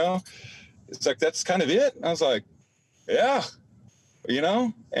it. You know, it's like, that's kind of it. And I was like, yeah, you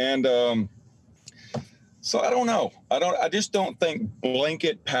know, and so I don't know. I just don't think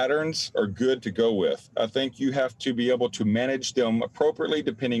blanket patterns are good to go with. I think you have to be able to manage them appropriately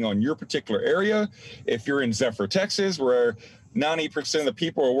depending on your particular area. If you're in Zephyr, Texas, where 90% of the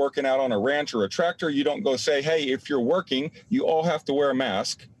people are working out on a ranch or a tractor, you don't go say, "Hey, if you're working, you all have to wear a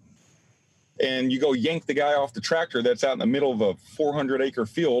mask." And you go yank the guy off the tractor that's out in the middle of a 400-acre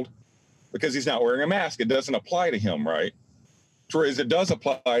field because he's not wearing a mask. It doesn't apply to him, right? Whereas it does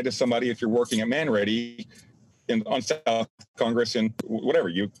apply to somebody if you're working at ManReady on South Congress and whatever.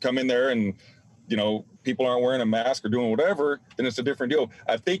 You come in there and, you know, people aren't wearing a mask or doing whatever, then it's a different deal.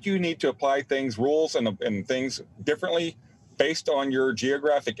 I think you need to apply rules and things differently based on your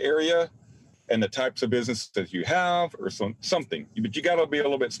geographic area and the types of businesses that you have or something. But you got to be a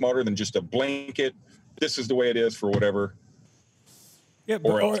little bit smarter than just a blanket, this is the way it is for whatever. Yeah,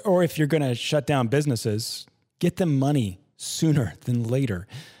 or if you're going to shut down businesses, get them money sooner than later.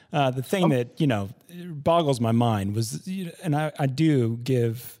 The thing that, you know, boggles my mind was, and I do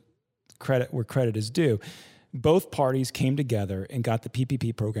give credit where credit is due, both parties came together and got the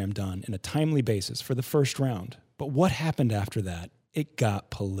PPP program done in a timely basis for the first round. But what happened after that? It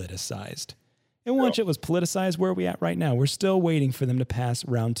got politicized. And once it was politicized, where are we at right now? We're still waiting for them to pass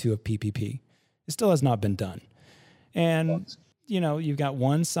round 2 of PPP. It still has not been done. And, you know, you've got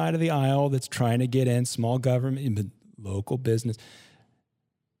one side of the aisle that's trying to get in small government, local business.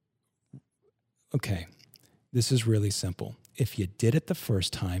 Okay, this is really simple. If you did it the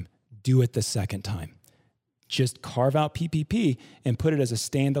first time, do it the second time. Just carve out PPP and put it as a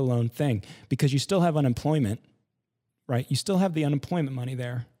standalone thing because you still have unemployment, right? You still have the unemployment money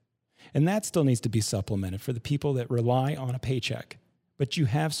there. And that still needs to be supplemented for the people that rely on a paycheck. But you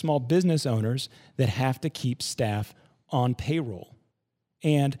have small business owners that have to keep staff on payroll.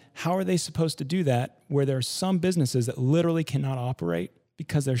 And how are they supposed to do that where there are some businesses that literally cannot operate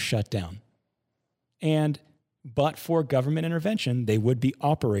because they're shut down? But for government intervention, they would be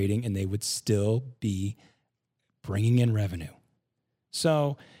operating and they would still be bringing in revenue.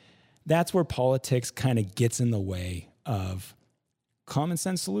 So that's where politics kind of gets in the way of common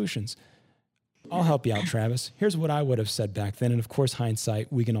sense solutions. I'll help you out, Travis. Here's what I would have said back then. And of course,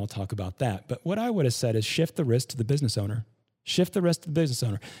 hindsight, we can all talk about that. But what I would have said is shift the risk to the business owner. Shift the risk to the business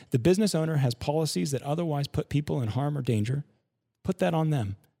owner. The business owner has policies that otherwise put people in harm or danger. Put that on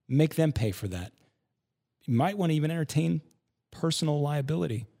them. Make them pay for that. You might want to even entertain personal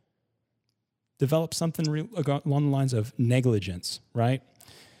liability. Develop something along the lines of negligence, right?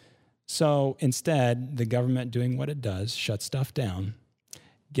 So instead, the government doing what it does, shuts stuff down,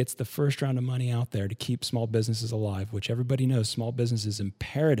 gets the first round of money out there to keep small businesses alive, which everybody knows small business is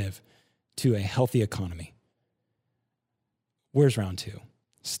imperative to a healthy economy. Where's round 2?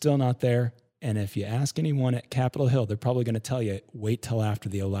 Still not there. And if you ask anyone at Capitol Hill, they're probably going to tell you, wait till after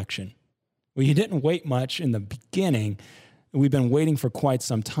the election. Well, you didn't wait much in the beginning. We've been waiting for quite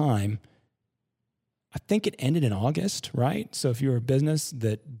some time. I think it ended in August, right? So if you were a business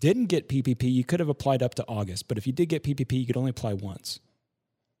that didn't get PPP, you could have applied up to August. But if you did get PPP, you could only apply once.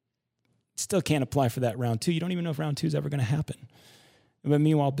 Still can't apply for that round 2. You don't even know if round 2 is ever going to happen. But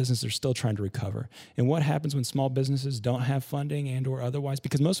meanwhile, businesses are still trying to recover. And what happens when small businesses don't have funding and or otherwise?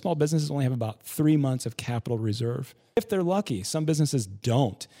 Because most small businesses only have about 3 months of capital reserve. If they're lucky, some businesses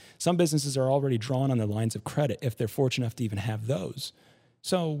don't. Some businesses are already drawn on their lines of credit if they're fortunate enough to even have those.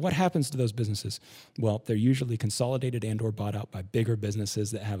 So what happens to those businesses? Well, they're usually consolidated and or bought out by bigger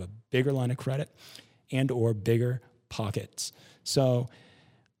businesses that have a bigger line of credit and or bigger pockets. So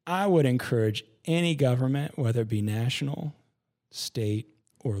I would encourage any government, whether it be national, state,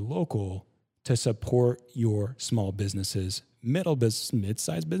 or local, to support your small businesses,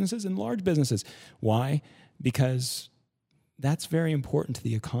 mid-sized businesses, and large businesses. Why? Because that's very important to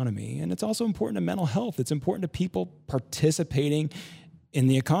the economy. And it's also important to mental health. It's important to people participating in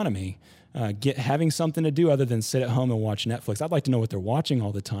the economy, having something to do other than sit at home and watch Netflix. I'd like to know what they're watching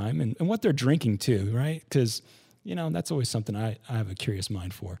all the time and what they're drinking too, right? Because, that's always something I have a curious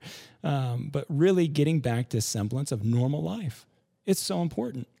mind for. But really getting back to semblance of normal life. It's so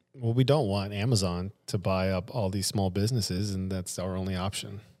important. Well, we don't want Amazon to buy up all these small businesses, and that's our only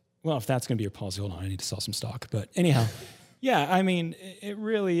option. Well, if that's going to be your policy, hold on, I need to sell some stock. But anyhow, yeah, I mean, it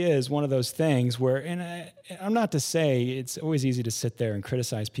really is one of those things where, and I'm not to say it's always easy to sit there and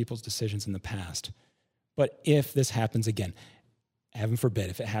criticize people's decisions in the past. But if this happens again, heaven forbid,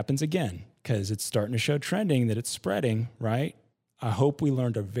 if it happens again, because it's starting to show trending that it's spreading, right? I hope we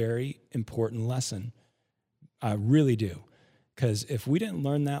learned a very important lesson. I really do. Because if we didn't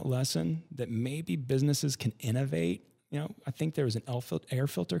learn that lesson, that maybe businesses can innovate. I think there was an air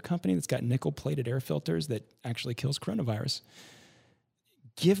filter company that's got nickel-plated air filters that actually kills coronavirus.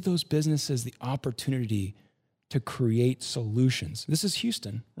 Give those businesses the opportunity to create solutions. This is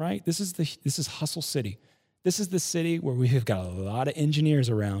Houston, right? This is Hustle City. This is the city where we have got a lot of engineers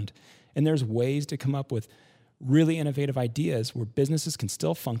around, and there's ways to come up with really innovative ideas where businesses can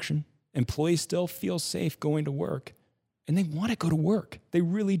still function, employees still feel safe going to work, and they want to go to work. They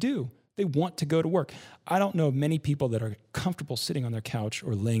really do. They want to go to work. I don't know of many people that are comfortable sitting on their couch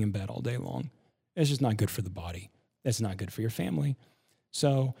or laying in bed all day long. It's just not good for the body. It's not good for your family.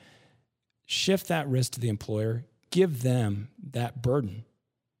 So shift that risk to the employer. Give them that burden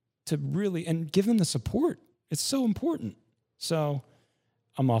to really, and give them the support. It's so important. So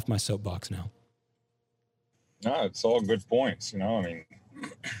I'm off my soapbox now. No, it's all good points.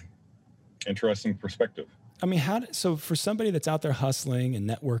 Interesting perspective. I mean, so for somebody that's out there hustling and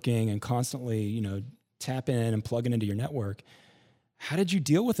networking and constantly, tapping in and plugging into your network, how did you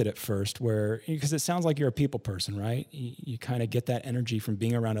deal with it at first? Because it sounds like you're a people person, right? You kind of get that energy from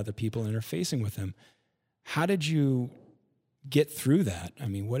being around other people and interfacing with them. How did you get through that? I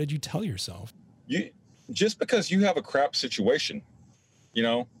mean, what did you tell yourself? Just because you have a crap situation,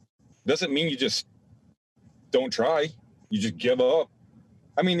 doesn't mean you just don't try. You just give up.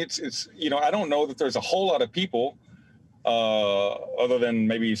 I mean, it's I don't know that there's a whole lot of people other than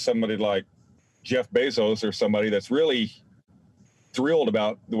maybe somebody like Jeff Bezos or somebody that's really thrilled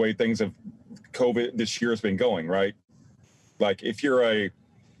about the way things have COVID this year has been going, right? Like if you're a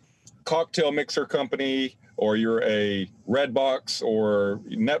cocktail mixer company or you're a Redbox or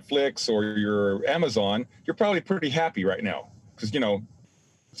Netflix or you're Amazon, you're probably pretty happy right now because,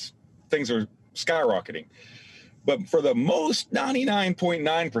 things are skyrocketing. But for the most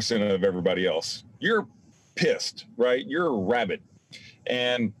 99.9% of everybody else, you're pissed, right? You're rabid.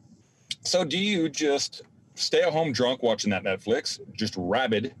 And so do you just stay at home drunk watching that Netflix, just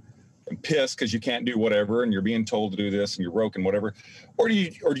rabid and pissed because you can't do whatever and you're being told to do this and you're broke and whatever? Or do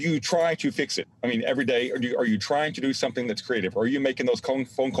you try to fix it? I mean, every day, are you trying to do something that's creative? Or are you making those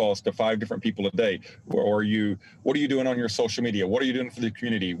phone calls to 5 different people a day? Or what are you doing on your social media? What are you doing for the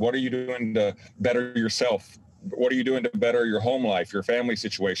community? What are you doing to better yourself? What are you doing to better your home life, your family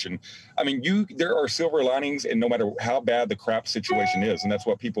situation? I mean, there are silver linings, and no matter how bad the crap situation is, and that's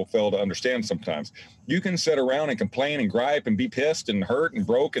what people fail to understand sometimes. You can sit around and complain and gripe and be pissed and hurt and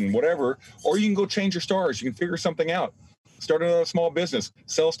broke and whatever, or you can go change your stars. You can figure something out. Start another small business,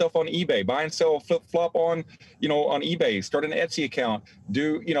 sell stuff on eBay, buy and sell flip-flop on eBay, start an Etsy account,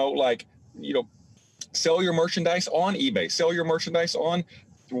 sell your merchandise on eBay, sell your merchandise on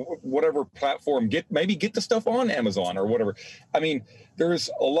whatever platform, get the stuff on Amazon or whatever. I mean, there's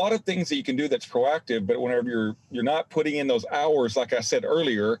a lot of things that you can do that's proactive, but whenever you're not putting in those hours, like I said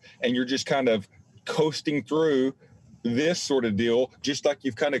earlier, and you're just kind of coasting through this sort of deal, just like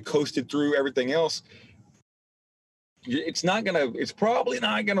you've kind of coasted through everything else, it's probably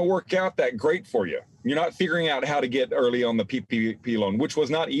not gonna work out that great for you. You're not figuring out how to get early on the PPP loan, which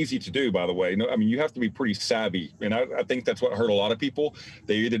was not easy to do, by the way. No, I mean, you have to be pretty savvy. And I think that's what hurt a lot of people.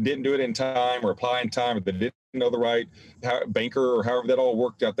 They either didn't do it in time or apply in time, or they didn't know the right banker or however that all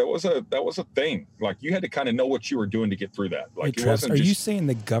worked out. That was a thing. Like you had to kind of know what you were doing to get through that. Like, hey, Travis, you saying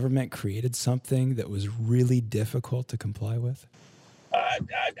the government created something that was really difficult to comply with?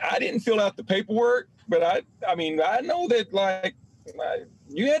 I didn't fill out the paperwork, but I know that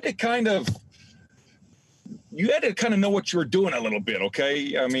you had to kind of know what you were doing a little bit.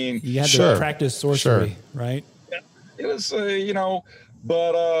 Okay. I mean, you had to practice sorcery, right? It was,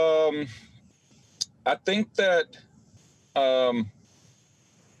 but I think that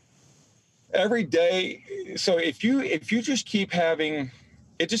every day. So if you just keep having,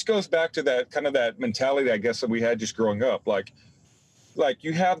 it just goes back to that kind of that mentality, I guess, that we had just growing up. Like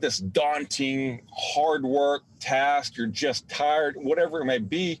you have this daunting, hard work task. You're just tired, whatever it may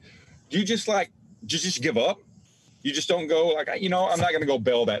be. You just give up. You just don't go like, I'm not going to go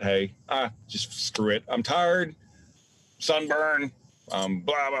bale that hay. Just screw it. I'm tired, sunburn, blah,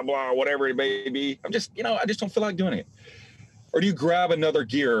 blah, blah, whatever it may be. I just don't feel like doing it. Or do you grab another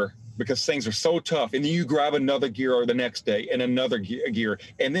gear because things are so tough, and then you grab another gear or the next day and another gear.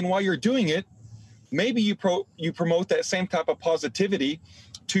 And then while you're doing it, maybe you promote that same type of positivity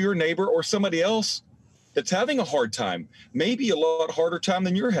to your neighbor or somebody else that's having a hard time, maybe a lot harder time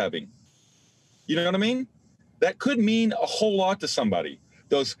than you're having. You know what I mean? That could mean a whole lot to somebody.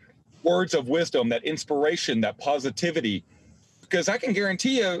 Those words of wisdom, that inspiration, that positivity, because I can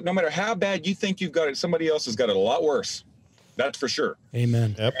guarantee you, no matter how bad you think you've got it, somebody else has got it a lot worse. That's for sure.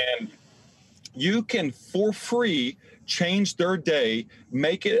 Amen. Yep. And you can, for free, change their day,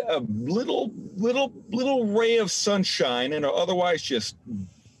 make it a little ray of sunshine in an otherwise just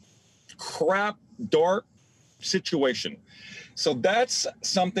crap, dark situation. So that's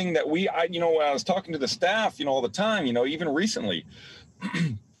something that when I was talking to the staff, all the time, even recently,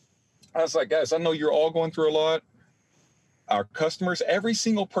 I was like, guys, I know you're all going through a lot. Our customers, every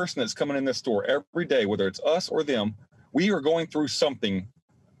single person that's coming in this store every day, whether it's us or them, we are going through something.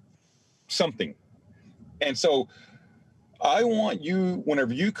 And so I want you,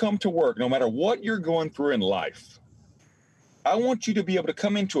 whenever you come to work, no matter what you're going through in life, I want you to be able to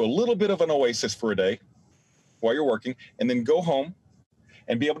come into a little bit of an oasis for a day while you're working, and then go home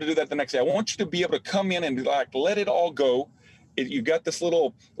and be able to do that the next day. I want you to be able to come in and let it all go. You got this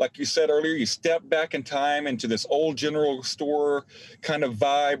little, like you said earlier, you step back in time into this old general store kind of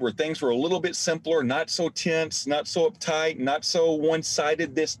vibe where things were a little bit simpler, not so tense, not so uptight, not so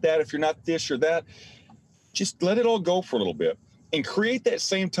one-sided, this, that, if you're not this or that. Just let it all go for a little bit and create that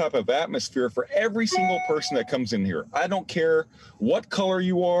same type of atmosphere for every single person that comes in here. I don't care what color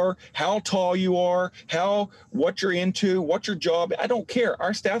you are, how tall you are, what you're into, what your job. I don't care.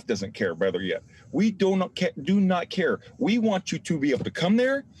 Our staff doesn't care, better yet. We do not care. We want you to be able to come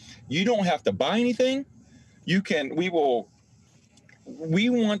there. You don't have to buy anything. We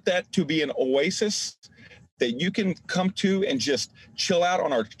want that to be an oasis that you can come to and just chill out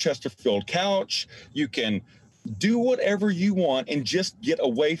on our Chesterfield couch. You can do whatever you want and just get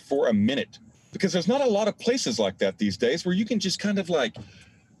away for a minute, because there's not a lot of places like that these days where you can just kind of like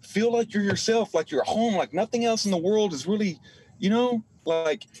feel like you're yourself, like you're home, like nothing else in the world is really,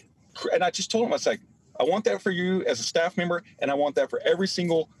 like, and I just told him, I was like, I want that for you as a staff member, and I want that for every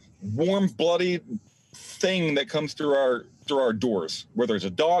single warm-blooded thing that comes through our doors, whether it's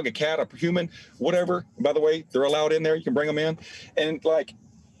a dog, a cat, a human, whatever. By the way, they're allowed in there. You can bring them in. And like,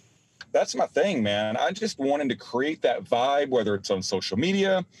 that's my thing, man. I just wanted to create that vibe, whether it's on social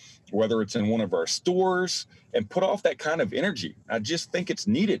media, whether it's in one of our stores, and put off that kind of energy. I just think it's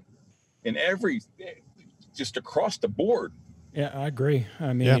needed in just across the board. Yeah, I agree.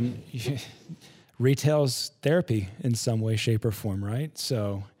 I mean, retail's therapy in some way, shape, or form, right?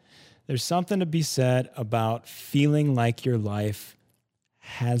 So there's something to be said about feeling like your life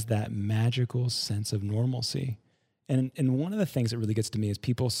has that magical sense of normalcy. And one of the things that really gets to me is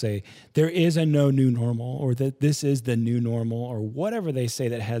people say there is a no new normal, or that this is the new normal, or whatever they say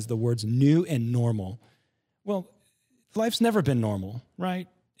that has the words new and normal. Well, life's never been normal, right?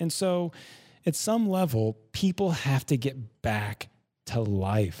 And so at some level, people have to get back to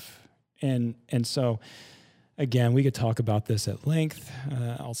life. And so, again, we could talk about this at length.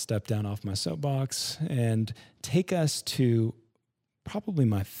 I'll step down off my soapbox and take us to probably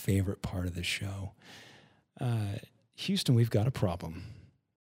my favorite part of the show. Houston, we've got a problem.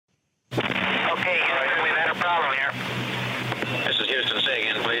 Okay, Houston, we've had a problem here. This is Houston. Say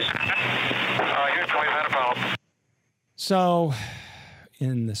again, please. Houston, we've had a problem. So,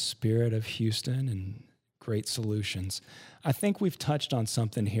 in the spirit of Houston and great solutions, I think we've touched on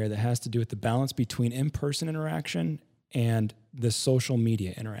something here that has to do with the balance between in-person interaction and the social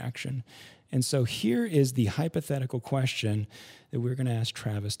media interaction. And so here is the hypothetical question that we're going to ask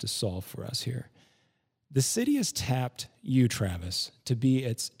Travis to solve for us here. The city has tapped you, Travis, to be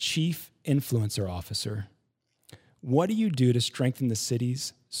its chief influencer officer. What do you do to strengthen the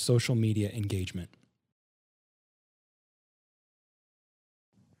city's social media engagement?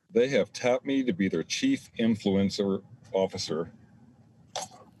 They have tapped me to be their chief influencer officer.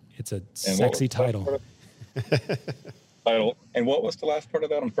 It's a sexy title. And what was the last part of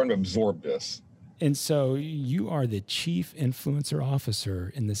that? I'm trying to absorb this. And so you are the chief influencer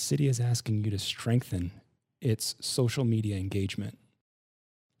officer, and the city is asking you to strengthen its social media engagement.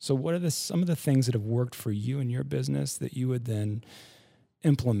 So what are some of the things that have worked for you and your business that you would then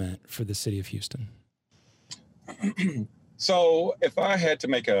implement for the city of Houston? So if I had to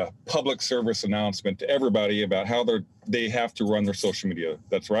make a public service announcement to everybody about how they have to run their social media,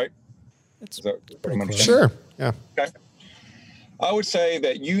 that's right? That's pretty close. Sure. Yeah. Okay. I would say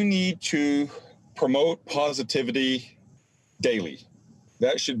that you need to promote positivity daily.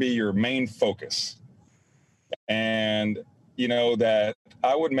 That should be your main focus. And, that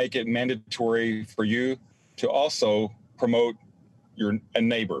I would make it mandatory for you to also promote a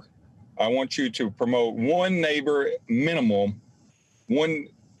neighbor. I want you to promote one neighbor minimum, one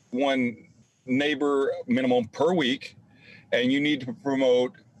neighbor minimum per week, and you need to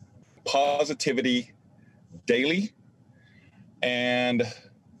promote positivity daily. And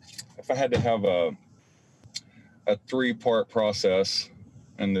if I had to have a 3-part process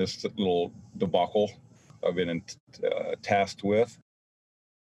in this little debacle I've been tasked with,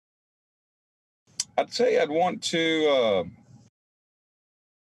 I'd say I'd want to,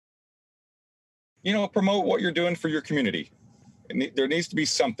 promote what you're doing for your community. There needs to be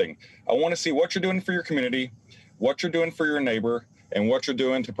something. I want to see what you're doing for your community, what you're doing for your neighbor, and what you're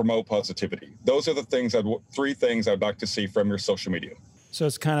doing to promote positivity. Those are the 3 things I'd like to see from your social media. So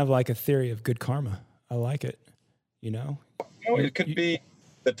it's kind of like a theory of good karma. I like it. It could be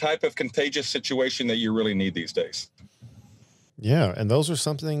the type of contagious situation that you really need these days. Yeah, and those are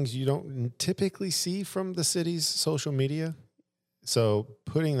some things you don't typically see from the city's social media. So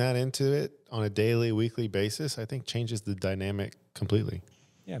putting that into it on a daily, weekly basis, I think changes the dynamic completely.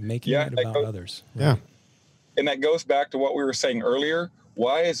 Yeah, making it about others. Yeah. And that goes back to what we were saying earlier.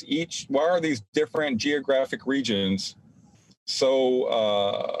 Why are these different geographic regions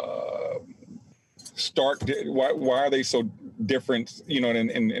so stark? Why are they so different,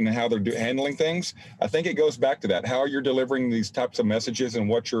 in how they're handling things? I think it goes back to that. How you're delivering these types of messages and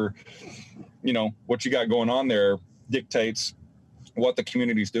what you got going on there dictates what the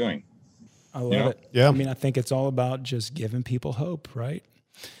community's doing. I love it. Yeah. I think it's all about just giving people hope, right?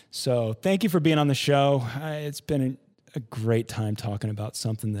 So thank you for being on the show. It's been a great time talking about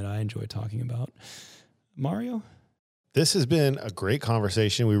something that I enjoy talking about. Mario? This has been a great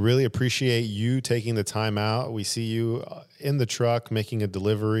conversation. We really appreciate you taking the time out. We see you in the truck making a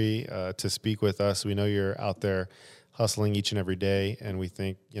delivery to speak with us. We know you're out there hustling each and every day, and we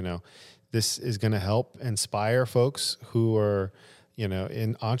think, this is going to help inspire folks who are,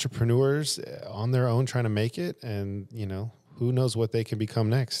 in entrepreneurs on their own trying to make it, and, who knows what they can become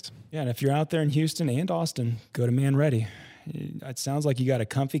next. Yeah, and if you're out there in Houston and Austin, go to Man Ready. It sounds like you got a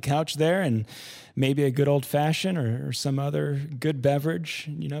comfy couch there and maybe a good old fashioned or some other good beverage.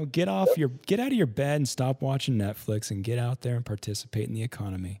 Get out of your bed and stop watching Netflix and get out there and participate in the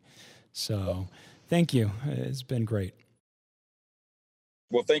economy. So thank you. It's been great.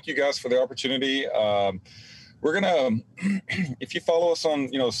 Well, thank you guys for the opportunity. We're going to, if you follow us on,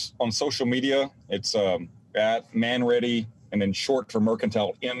 on social media, it's at Man Ready, and then short for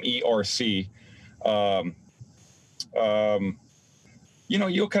Mercantile, MERC.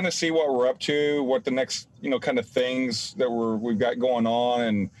 You'll kind of see what we're up to, what the next, kind of things that we've got going on.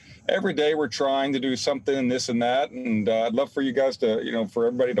 And every day we're trying to do something, this and that. And I'd love for you guys to, for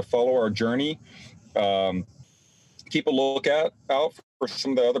everybody to follow our journey. Keep a out for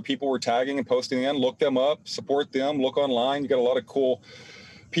some of the other people we're tagging and posting in. Look them up, support them, look online. You got a lot of cool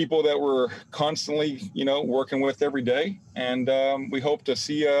people that we're constantly, working with every day. And we hope to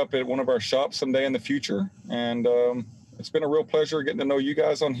see you up at one of our shops someday in the future. And it's been a real pleasure getting to know you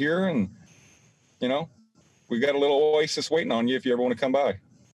guys on here. And, we got a little oasis waiting on you if you ever want to come by.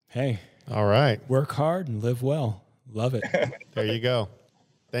 Hey. All right. Work hard and live well. Love it. There you go.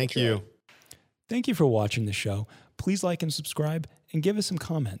 Thank you. Thank you for watching the show. Please like and subscribe and give us some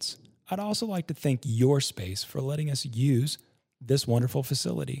comments. I'd also like to thank Your Space for letting us use this wonderful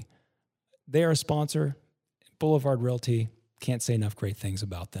facility. They are a sponsor, Boulevard Realty. Can't say enough great things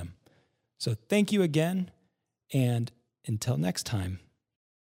about them. So thank you again, and until next time.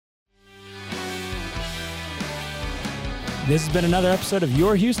 This has been another episode of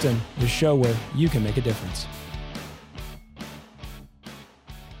Your Houston, the show where you can make a difference.